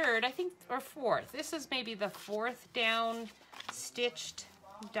third, I think, or fourth. This is maybe the 4th down stitched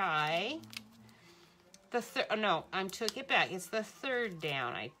die. The third, oh, no, I took it back. It's the 3rd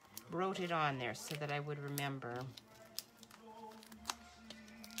down. I wrote it on there so that I would remember.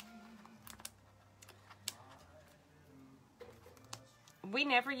 We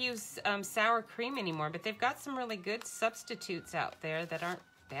never use sour cream anymore, but they've got some really good substitutes out there that aren't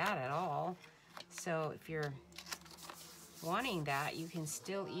bad at all. So if you're wanting that, you can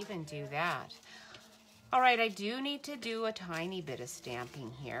still even do that. All right, I do need to do a tiny bit of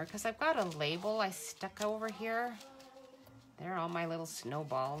stamping here because I've got a label I stuck over here. There are all my little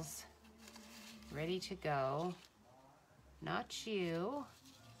snowballs ready to go. Not you.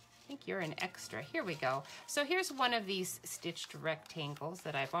 I think you're an extra. Here we go. So here's one of these stitched rectangles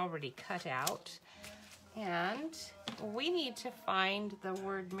that I've already cut out. And we need to find the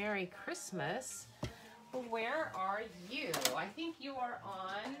word Merry Christmas. Where are you? I think you are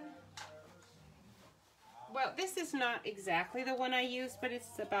on... Well, this is not exactly the one I used, but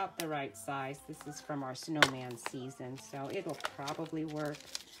it's about the right size. This is from our snowman season, so it'll probably work.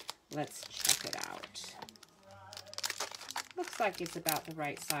 Let's check it out. Looks like it's about the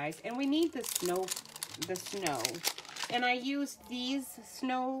right size. And we need the snow. And I used these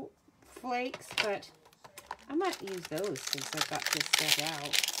snowflakes, but I might use those since I got this set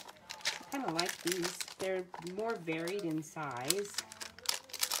out. I kind of like these. They're more varied in size.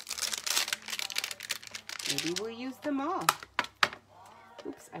 Maybe we'll use them all.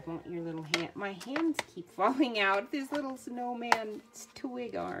 Oops, I want your little hand. My hands keep falling out. These little snowman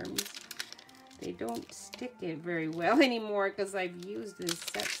twig arms. They don't stick it very well anymore because I've used this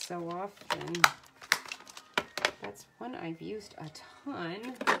set so often. That's one I've used a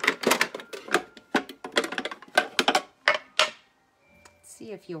ton. Let's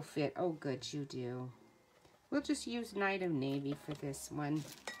see if you'll fit. Oh, good, you do. We'll just use Night of Navy for this one.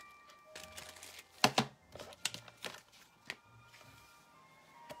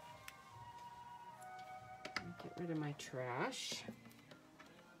 Get rid of my trash.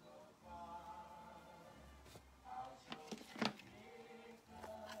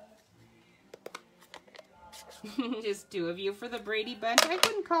 Just 2 of you for the Brady Bunch. I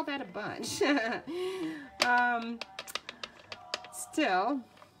wouldn't call that a bunch. Still,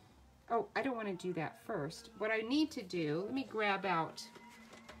 oh, I don't want to do that first. What I need to do, let me grab out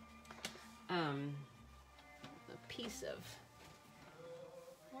a piece of,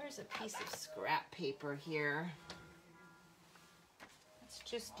 where's a piece of scrap paper here? Let's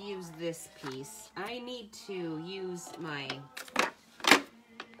just use this piece. I need to use my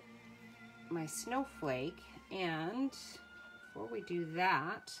snowflake. And before we do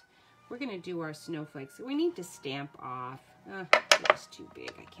that, we're going to do our snowflakes. We need to stamp off. It's too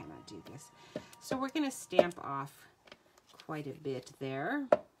big. I cannot do this. So we're going to stamp off quite a bit there.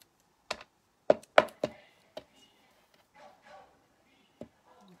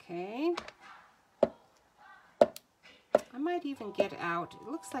 Okay. I might even get out.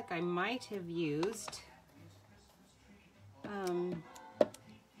 It looks like I might have used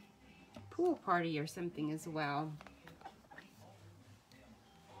Pool Party or something as well.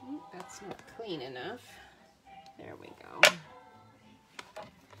 That's not clean enough. There we go.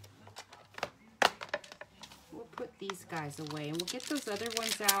 We'll put these guys away and we'll get those other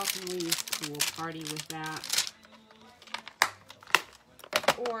ones out and we'll use Pool Party with that.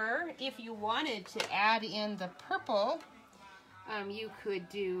 Or if you wanted to add in the purple, you could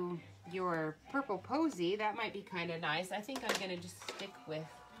do your purple posy. That might be kind of nice. I think I'm going to just stick with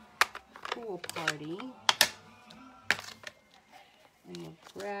Pool Party. And we'll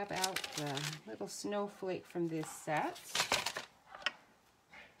grab out the little snowflake from this set.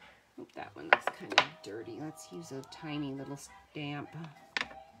 Oh, that one looks kind of dirty. Let's use a tiny little stamp.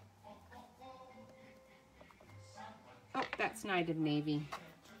 Oh, that's Night of Navy.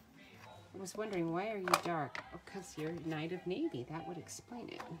 I was wondering, why are you dark? Oh, because you're Night of Navy. That would explain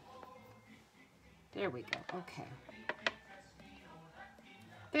it. There we go. Okay.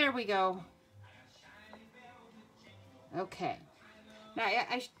 There we go. Okay. Now,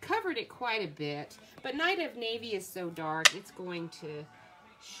 I covered it quite a bit, but Night of Navy is so dark, it's going to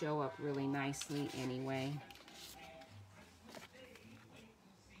show up really nicely anyway.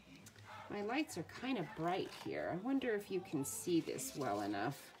 My lights are kind of bright here. I wonder if you can see this well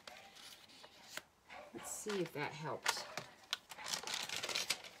enough. Let's see if that helps.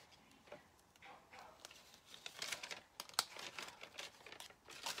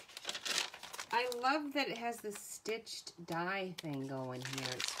 I love that it has this stitched die thing going here.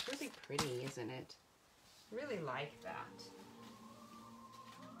 It's really pretty, isn't it? Really like that.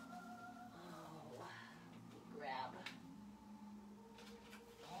 Oh, grab.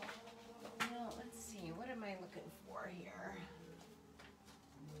 Well, let's see. What am I looking for here?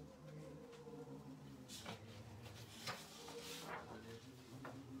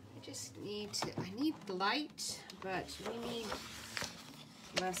 I just need to, I need light, but we need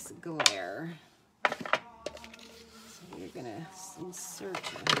less glare. So you're gonna insert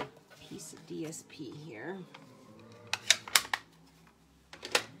a piece of DSP here.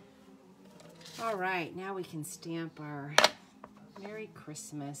 All right, now we can stamp our Merry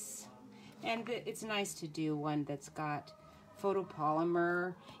Christmas. And it's nice to do one that's got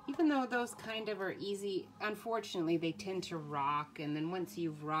photopolymer, even though those kind of are easy. Unfortunately, they tend to rock, and then once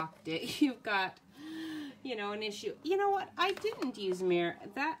you've rocked it, you've got, you know, an issue. You know what? I didn't use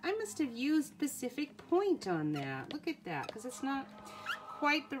I must have used Pacific Point on that. Look at that, because it's not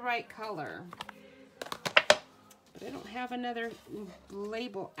quite the right color. But I don't have another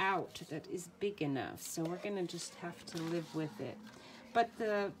label out that is big enough, so we're going to just have to live with it. But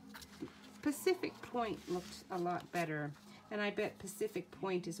the Pacific Point looked a lot better, and I bet Pacific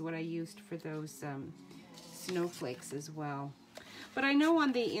Point is what I used for those snowflakes as well. But I know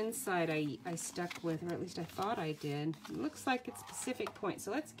on the inside I stuck with, or at least I thought I did. It looks like it's Pacific Point.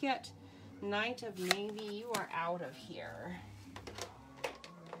 So let's get Night of Navy. You are out of here.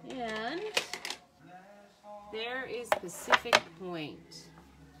 And there is Pacific Point.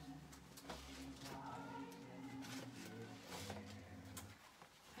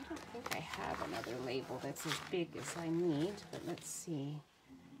 I don't think I have another label that's as big as I need, but let's see.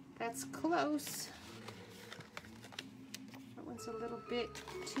 That's close. It's a little bit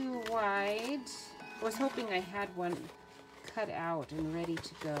too wide. I was hoping I had one cut out and ready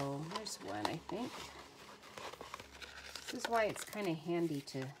to go. There's one, I think. This is why it's kind of handy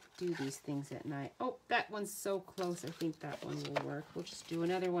to do these things at night. Oh, that one's so close. I think that one will work. We'll just do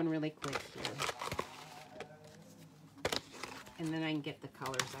another one really quick here. And then I can get the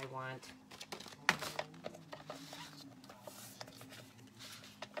colors I want.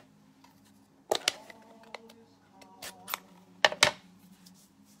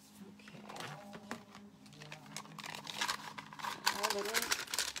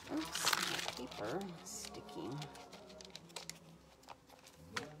 Oops, my paper is sticking.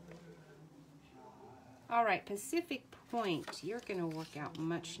 All right, Pacific Point, you're gonna work out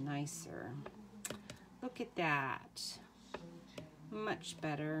much nicer. Look at that, much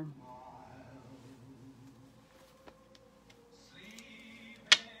better.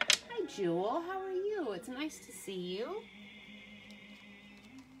 Hi, Jewel, how are you? It's nice to see you.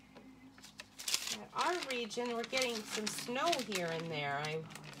 Our region, we're getting some snow here and there. I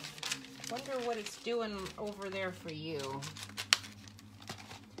wonder what it's doing over there for you.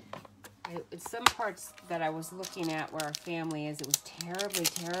 Some parts that I was looking at where our family is, it was terribly,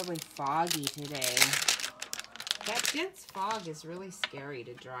 terribly foggy today. That dense fog is really scary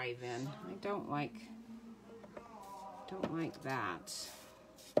to drive in. I don't like that.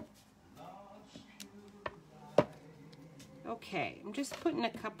 Okay, I'm just putting a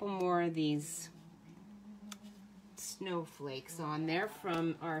couple more of these snowflakes on there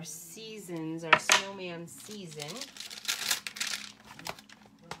from our seasons, our snowman season.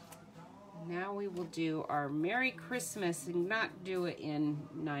 Now we will do our Merry Christmas and not do it in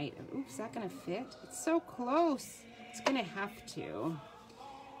night. Oops, is that gonna fit? It's so close. It's gonna have to.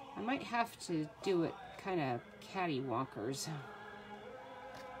 I might have to do it kind of cattywankers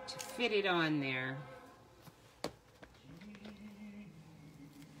to fit it on there.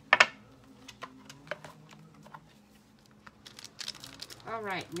 All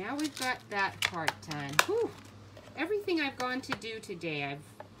right, now we've got that part done. Whew. Everything I've gone to do today, I've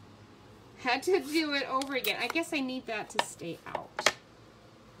had to do it over again. I guess I need that to stay out.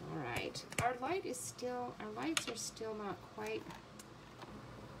 All right, our lights are still not quite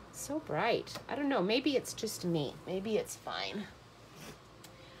so bright. I don't know, maybe it's just me. Maybe it's fine.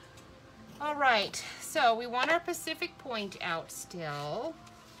 All right, so we want our Pacific Point out still.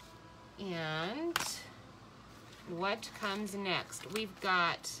 And what comes next? We've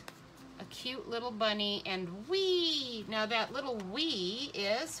got a cute little bunny, and wee. Now that little wee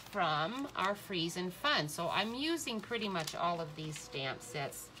is from our Freezin Fun. So I'm using pretty much all of these stamp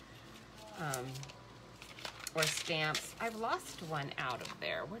sets, or stamps. I've lost one out of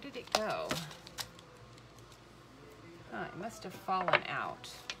there. Where did it go? Oh, it must have fallen out.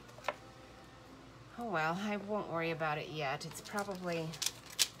 Oh well, I won't worry about it yet. It's probably,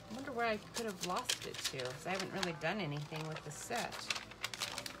 I wonder where I could have lost it to, because I haven't really done anything with the set.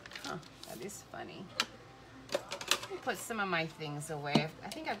 Huh, that is funny. Let me put some of my things away. I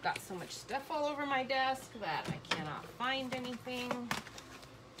think I've got so much stuff all over my desk that I cannot find anything.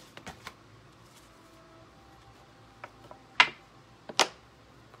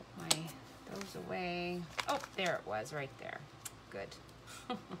 Those away. Oh, there it was, right there. Good.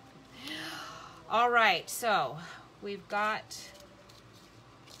 All right, so we've got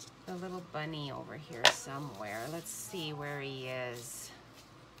the little bunny over here somewhere. Let's see where he is.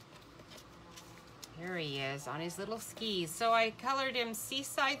 Here he is on his little skis. So I colored him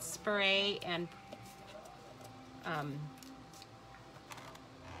Seaside Spray and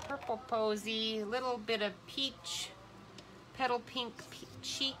Purple Posy, little bit of peach, petal pink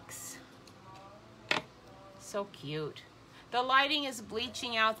cheeks. So cute. The lighting is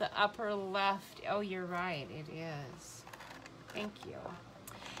bleaching out the upper left. Oh, you're right, it is. Thank you.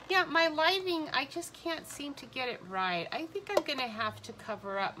 Yeah, my lighting, I just can't seem to get it right. I think I'm gonna have to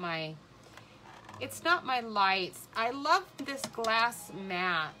cover up my, it's not my lights. I love this glass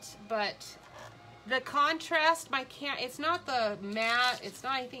matte, but the contrast, it's not the matte, it's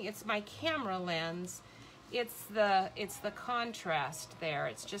not anything, it's my camera lens. It's the contrast there.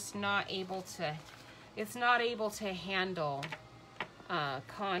 It's just not able to, it's not able to handle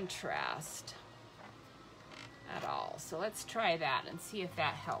contrast at all. So let's try that and see if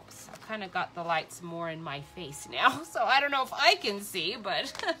that helps. I've kind of got the lights more in my face now, so I don't know if I can see,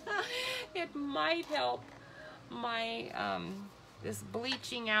 but it might help my this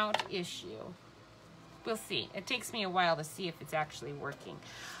bleaching out issue. We'll see. It takes me a while to see if it's actually working.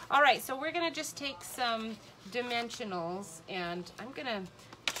 All right, so we're gonna just take some dimensionals, and I'm gonna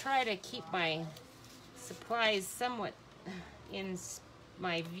try to keep my supplies somewhat in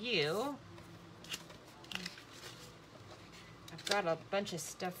my view. I've got a bunch of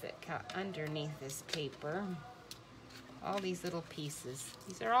stuff that got underneath this paper. All these little pieces.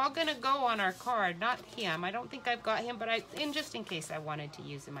 These are all gonna go on our card, not him. I don't think I've got him, but just in case I wanted to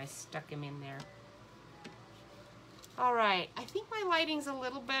use him, I stuck him in there. All right, I think my lighting's a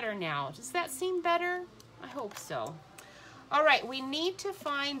little better now. Does that seem better? I hope so. All right, we need to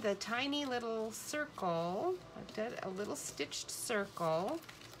find the tiny little circle. I've done a little stitched circle.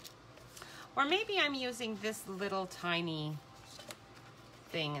 Or maybe I'm using this little tiny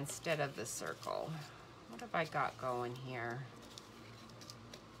thing instead of the circle. What have I got going here?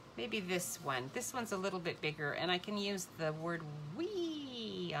 Maybe this one. This one's a little bit bigger, and I can use the word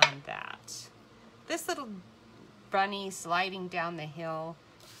 "wee" on that. This little bunny sliding down the hill,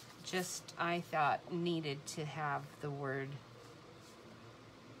 just I thought needed to have the word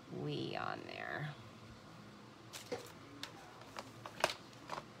 "we" on there.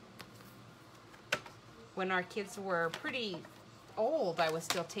 When our kids were pretty old, I was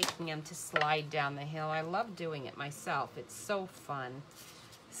still taking them to slide down the hill. I love doing it myself. It's so fun.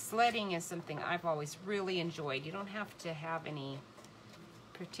 Sledding is something I've always really enjoyed. You don't have to have any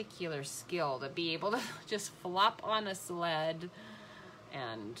particular skill to be able to just flop on a sled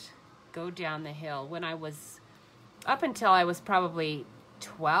and go down the hill. When I was, up until I was probably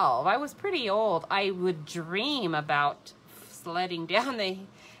 12, I was pretty old, I would dream about sledding down the,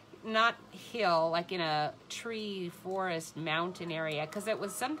 not hill, like in a tree, forest, mountain area, because it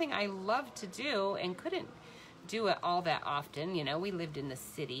was something I loved to do and couldn't do it all that often. You know, we lived in the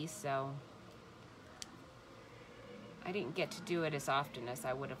city, so I didn't get to do it as often as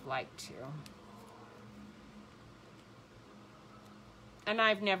I would have liked to. And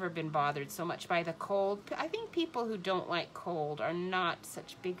I've never been bothered so much by the cold. I think people who don't like cold are not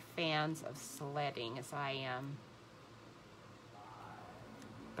such big fans of sledding as I am.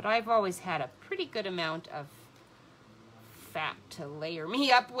 But I've always had a pretty good amount of fat to layer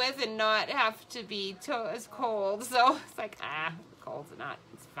me up with and not have to be as cold. So it's like, cold's not,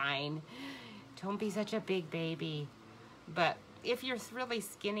 it's fine. Don't be such a big baby. But if you're really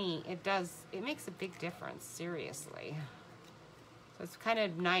skinny, it makes a big difference, seriously. So it's kind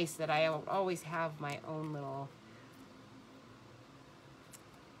of nice that I always have my own little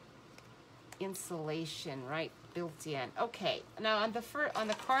insulation right built in. Okay, now on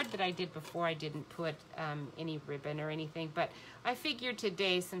the card that I did before, I didn't put any ribbon or anything, but I figured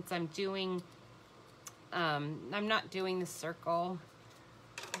today, since I'm doing, I'm not doing the circle,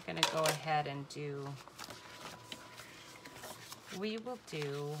 I'm gonna go ahead and we will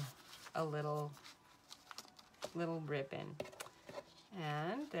do a little ribbon.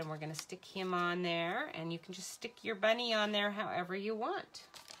 And then we're gonna stick him on there, and you can just stick your bunny on there however you want.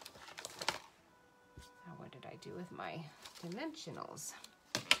 Now, what did I do with my dimensionals?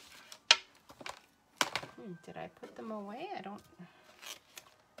 Did I put them away? I don't...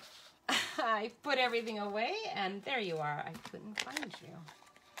 I put everything away, and there you are. I couldn't find you.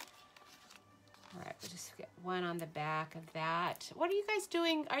 All right, we'll just get one on the back of that. What are you guys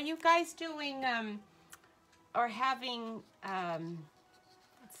doing? Are you guys doing, or having,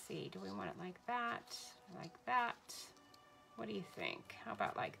 let's see, do we want it like that? Like that? What do you think? How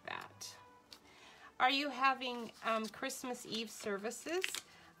about like that? Are you having Christmas Eve services?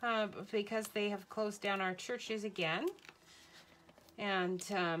 Because they have closed down our churches again. And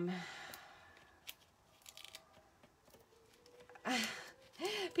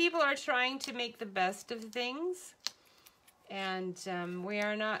people are trying to make the best of things. And we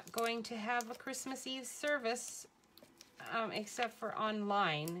are not going to have a Christmas Eve service except for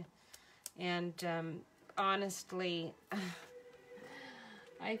online. And honestly,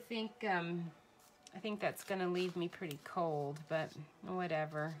 I think that's going to leave me pretty cold, but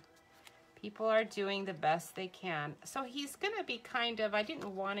whatever. People are doing the best they can. So he's going to be kind of, I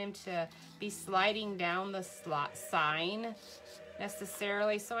didn't want him to be sliding down the sign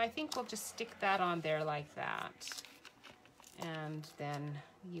necessarily, so I think we'll just stick that on there like that. And then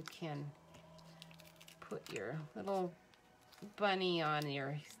you can put your little bunny on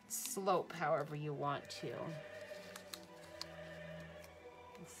your slope however you want to.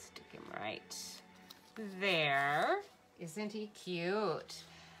 Stick him right there. Isn't he cute?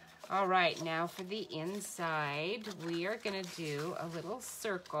 All right, now for the inside, we are gonna do a little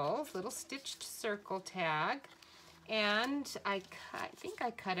circle, little stitched circle tag. And I think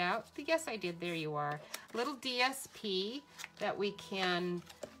I cut out, yes I did, there you are. Little DSP that we can,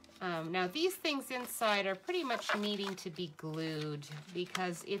 now these things inside are pretty much needing to be glued,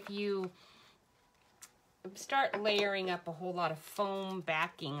 because if you start layering up a whole lot of foam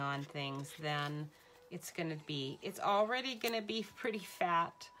backing on things, then it's already gonna be pretty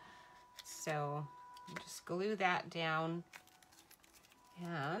fat. So just glue that down.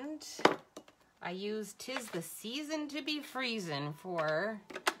 And I use "'Tis the Season to be Freezin' for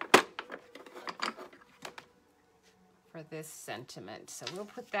this sentiment. So we'll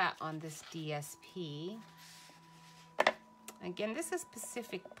put that on this DSP. Again, this is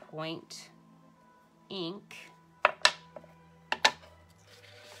Pacific Point ink.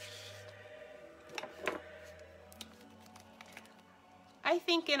 I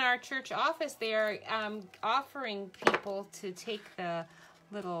think in our church office they are offering people to take the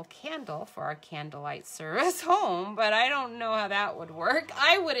little candle for our candlelight service home, but I don't know how that would work.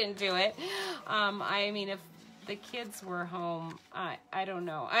 I wouldn't do it. I mean, if the kids were home, I don't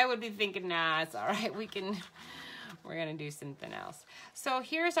know. I would be thinking, nah, it's all right. We're gonna do something else. So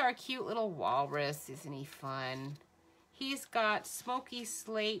here's our cute little walrus. Isn't he fun? He's got smoky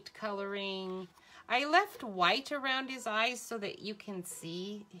slate coloring. I left white around his eyes so that you can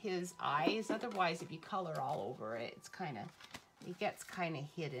see his eyes. Otherwise, if you color all over it, it gets kind of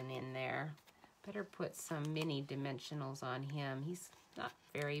hidden in there. Better put some mini dimensionals on him. He's not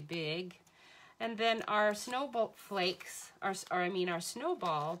very big. And then our snowball flakes, our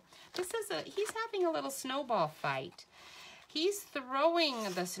snowball. He's having a little snowball fight. He's throwing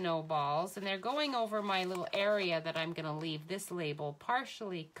the snowballs, and they're going over my little area that I'm gonna leave this label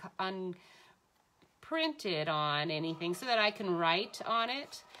partially unprinted on anything so that I can write on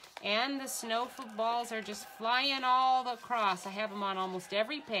it. And the snowballs are just flying all across. I have them on almost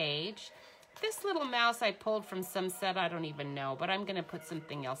every page. This little mouse I pulled from some set, I don't even know, but I'm gonna put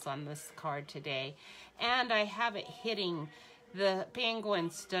something else on this card today. And I have it hitting the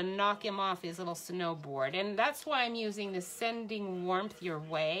penguins to knock him off his little snowboard. And that's why I'm using this Sending Warmth Your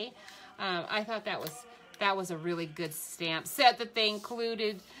Way. I thought that was a really good stamp set that they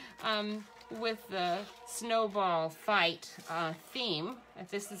included with the snowball fight theme.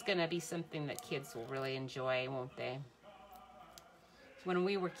 This is gonna be something that kids will really enjoy, won't they? When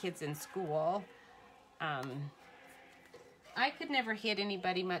we were kids in school, I could never hit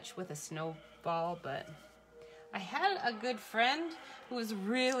anybody much with a snowball, but I had a good friend who was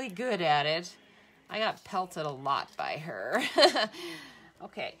really good at it. I got pelted a lot by her.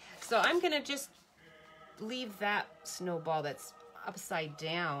 Okay, so I'm gonna just leave that snowball that's upside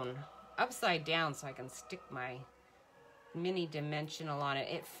down so I can stick my mini dimensional on it.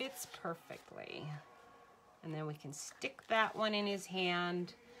 It fits perfectly. And then we can stick that one in his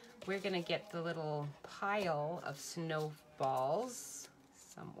hand. We're gonna get the little pile of snowballs.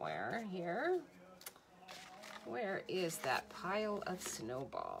 somewhere here. Where is that pile of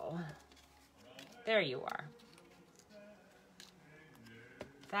snowball? There you are.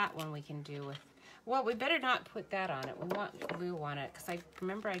 That one we can do with, well, we better not put that on it. We want glue on it, because I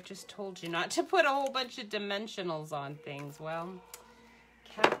remember I just told you not to put a whole bunch of dimensionals on things. Well,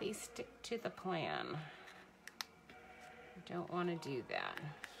 Kathy, stick to the plan. I don't want to do that.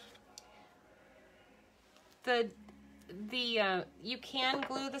 You can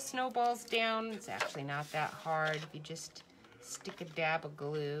glue the snowballs down. It's actually not that hard if you just stick a dab of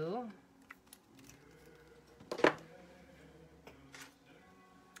glue.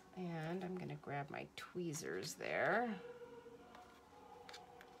 And I'm gonna grab my tweezers there.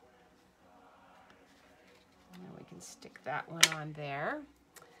 And then we can stick that one on there.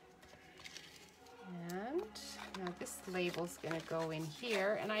 And now this label's gonna go in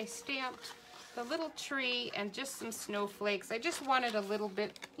here, and I stamped the little tree and just some snowflakes. I just wanted a little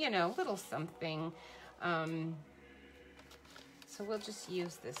bit, you know, little something. So we'll just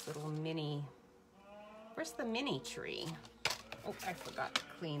use this little mini, where's the mini tree? Oh, I forgot to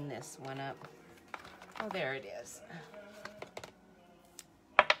clean this one up. Oh, there it is.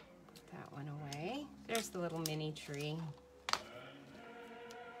 Put that one away. There's the little mini tree.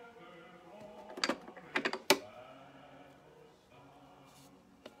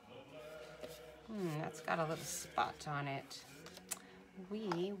 That's got a little spot on it.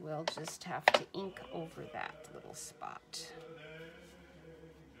 We will just have to ink over that little spot.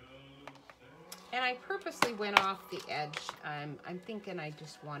 And I purposely went off the edge. I'm thinking I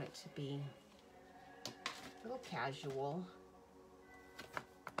just want it to be a little casual.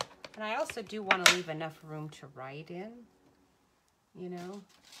 And I also do want to leave enough room to write in, you know.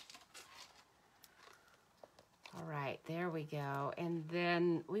 All right, there we go. And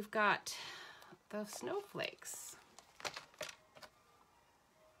then we've got the snowflakes.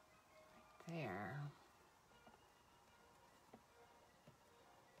 There.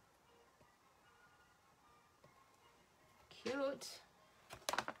 Cute.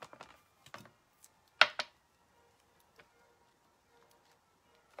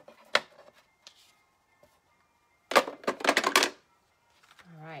 All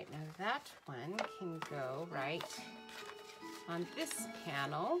right, now that one can go right on this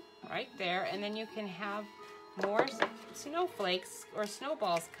panel, right there, and then you can have more snowflakes or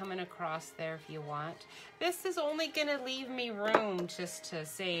snowballs coming across there if you want. This is only going to leave me room just to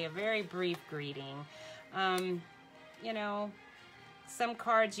say a very brief greeting. You know, some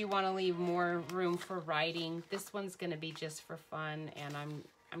cards you want to leave more room for writing. This one's going to be just for fun, and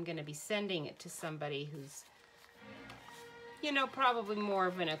I'm going to be sending it to somebody who's, you know, probably more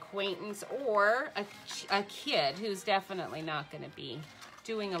of an acquaintance, or a kid who's definitely not going to be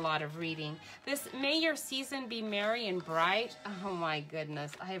doing a lot of reading. This May Your Season Be Merry and Bright. Oh my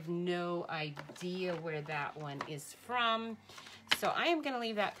goodness, I have no idea where that one is from. So I am going to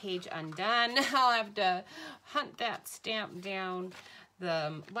leave that page undone. I'll have to hunt that stamp down.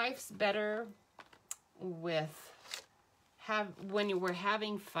 The Life's Better with when we're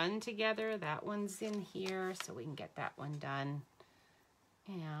having fun together. That one's in here, so we can get that one done.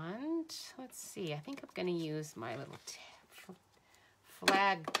 And let's see, I think I'm going to use my little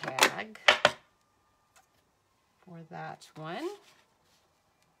flag tag for that one.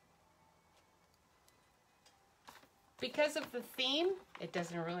 Because of the theme, it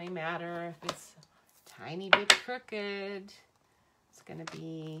doesn't really matter if it's a tiny bit crooked. It's going to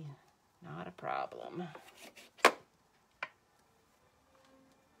be not a problem.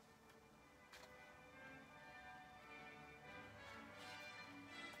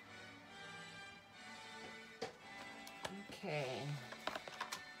 Okay.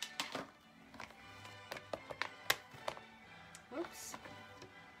 Oops.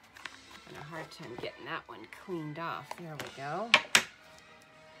 Having a hard time getting that one cleaned off. There we go.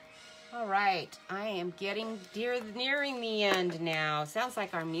 All right, I am getting nearing the end now. Sounds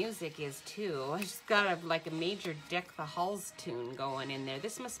like our music is too. I just got like a major Deck the Halls tune going in there.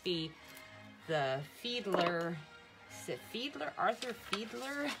 This must be the Fiedler, is it Fiedler? Arthur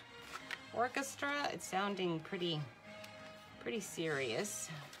Fiedler Orchestra? It's sounding pretty serious.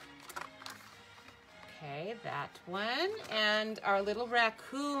 Okay, that one. And our little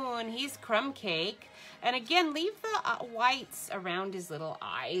raccoon, he's Crumb Cake. And again, leave the whites around his little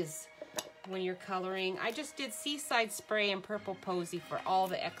eyes when you're coloring. I just did Seaside Spray and Purple Posy for all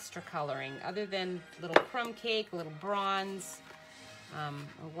the extra coloring, other than little Crumb Cake, little bronze,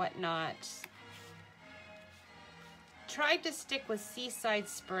 or whatnot. Tried to stick with Seaside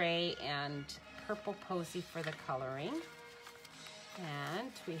Spray and Purple Posy for the coloring.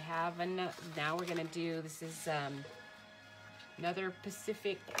 And we have now we're gonna do, this is Another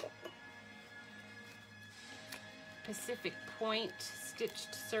Pacific Point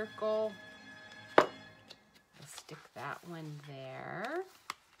stitched circle. I'll stick that one there.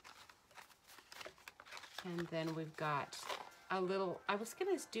 And then we've got a little, I was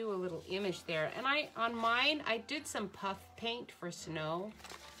gonna do a little image there. And on mine, I did some puff paint for snow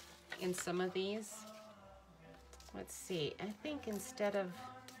in some of these. Let's see, I think instead of,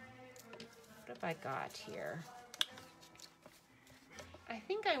 what have I got here? I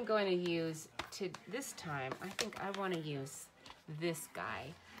think I'm going to use, this time, I think I want to use this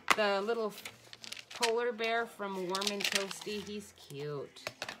guy. The little polar bear from Warm and Toasty, he's cute.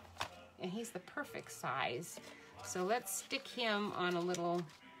 And he's the perfect size. So let's stick him on a little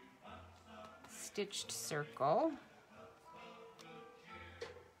stitched circle.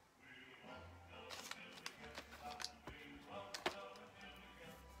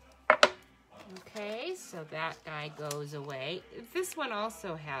 Okay, so that guy goes away. This one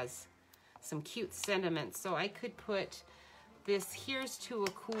also has some cute sentiments, so I could put this "Here's to a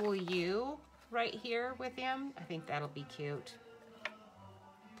Cool You" right here with him. I think that'll be cute.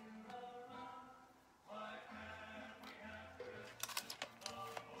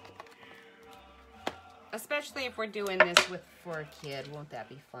 Especially if we're doing this for a kid. Won't that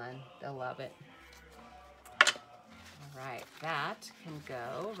be fun? They'll love it. All right, that can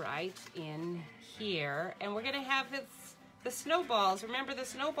go right in here. And we're gonna have the snowballs. Remember, the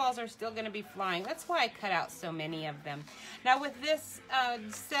snowballs are still gonna be flying. That's why I cut out so many of them. Now with this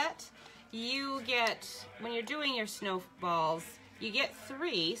set, you get, when you're doing your snowballs, you get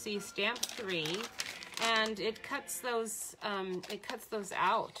 3, so you stamp 3, and it cuts those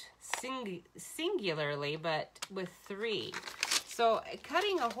out singularly, but with 3. So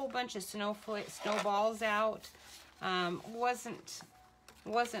cutting a whole bunch of snowballs out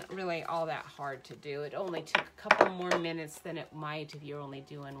wasn't really all that hard to do. It only took a couple more minutes than it might if you're only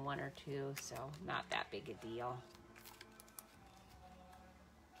doing 1 or 2, so not that big a deal.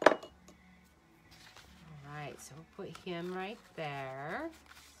 All right, so we'll put him right there.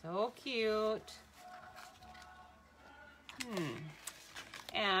 So cute.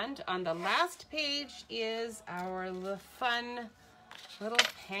 And on the last page is our fun little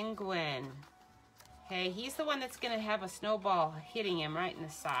penguin. Okay, he's the one that's gonna have a snowball hitting him right in the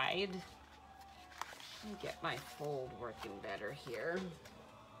side. Let me get my fold working better here.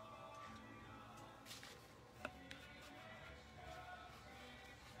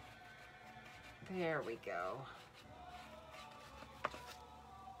 There we go.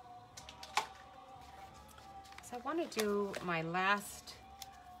 So I want to do my last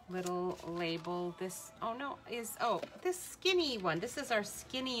little label. This, this skinny one. This is our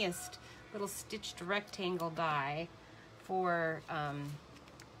skinniest little stitched rectangle die for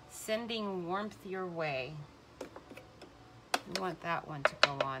sending warmth your way. We want that one to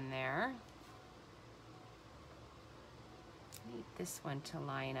go on there. Need this one to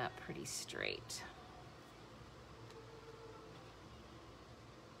line up pretty straight.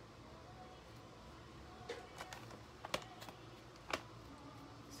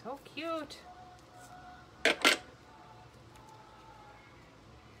 So cute. So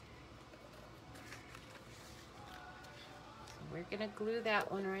we're gonna glue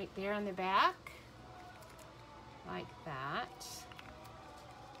that one right there on the back, like that.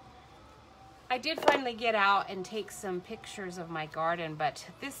 I did finally get out and take some pictures of my garden, but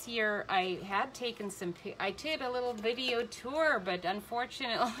this year I had taken I did a little video tour, but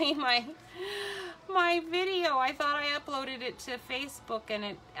unfortunately my video, I thought I uploaded it to Facebook and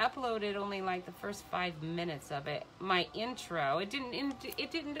it uploaded only like the first 5 minutes of it. My intro, it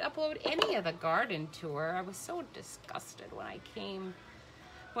didn't upload any of the garden tour. I was so disgusted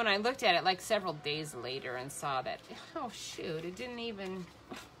when I looked at it like several days later and saw that, oh shoot, it didn't even,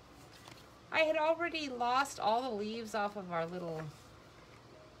 I had already lost all the leaves off of our little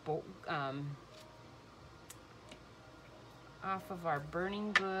off of our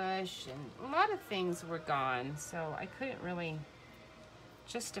burning bush, and a lot of things were gone, so I couldn't really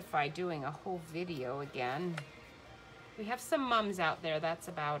justify doing a whole video again. We have some mums out there, that's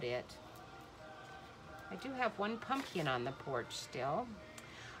about it. I do have one pumpkin on the porch still.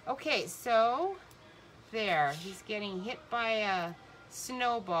 Okay, so there, he's getting hit by a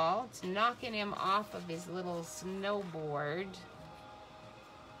snowball. It's knocking him off of his little snowboard.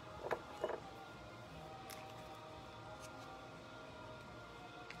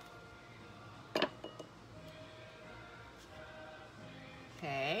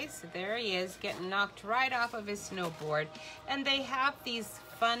 Okay, so there he is, getting knocked right off of his snowboard. And they have these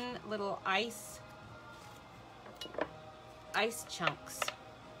fun little ice chunks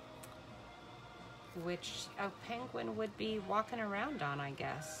which a penguin would be walking around on, I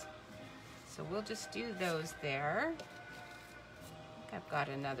guess. So we'll just do those there. I think I've got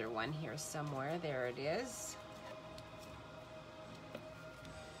another one here somewhere. There it is.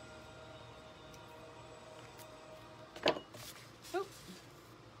 Oop.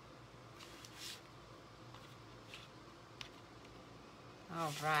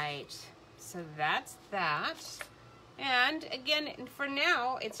 All right, so that's that. And again, for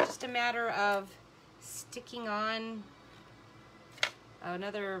now, it's just a matter of sticking on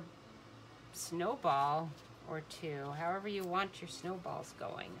another snowball or two, however you want your snowballs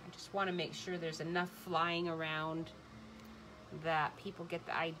going. I just want to make sure there's enough flying around that people get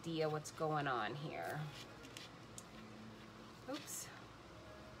the idea what's going on here. Oops.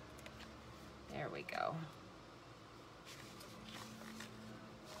 There we go.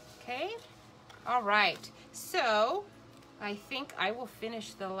 Okay. All right. So I think I will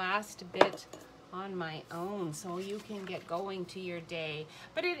finish the last bit on my own so you can get going to your day.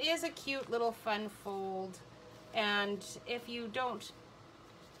 But it is a cute little fun fold, and if you don't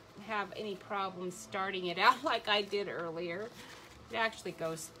have any problems starting it out like I did earlier, it actually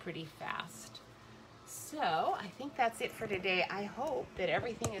goes pretty fast. So I think that's it for today. I hope that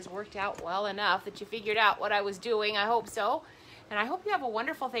everything has worked out well enough that you figured out what I was doing. I hope so. And I hope you have a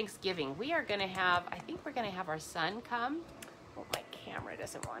wonderful Thanksgiving. We are gonna have, I think we're gonna have our son come. Oh, my camera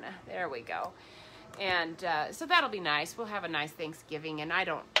doesn't wanna, there we go. And so that'll be nice. We'll have a nice Thanksgiving, and I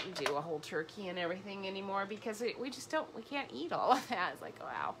don't do a whole turkey and everything anymore because we just don't, we can't eat all of that. It's like,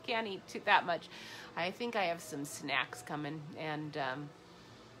 wow, can't eat that much. I think I have some snacks coming, and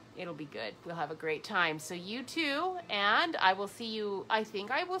it'll be good. We'll have a great time. So you too, and I will see you, I think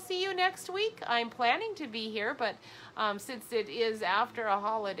I will see you next week. I'm planning to be here, but since it is after a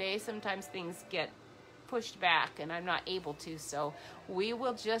holiday, sometimes things get pushed back and I'm not able to, so we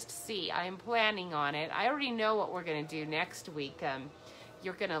will just see. I am planning on it. I already know what we're gonna do next week.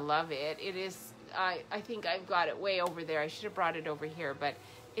 You're gonna love it. It is, I think I've got it way over there. I should have brought it over here, but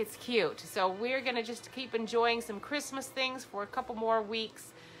it's cute. So we're gonna just keep enjoying some Christmas things for a couple more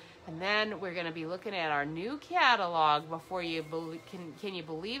weeks, and then we're gonna be looking at our new catalog before you can you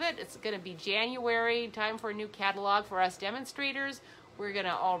believe it? It's gonna be January, time for a new catalog for us demonstrators. We're gonna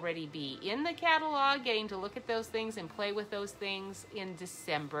already be in the catalog, getting to look at those things and play with those things in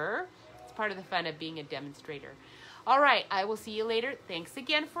December. It's part of the fun of being a demonstrator. All right, I will see you later. Thanks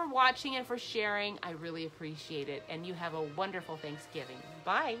again for watching and for sharing. I really appreciate it. And you have a wonderful Thanksgiving.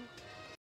 Bye.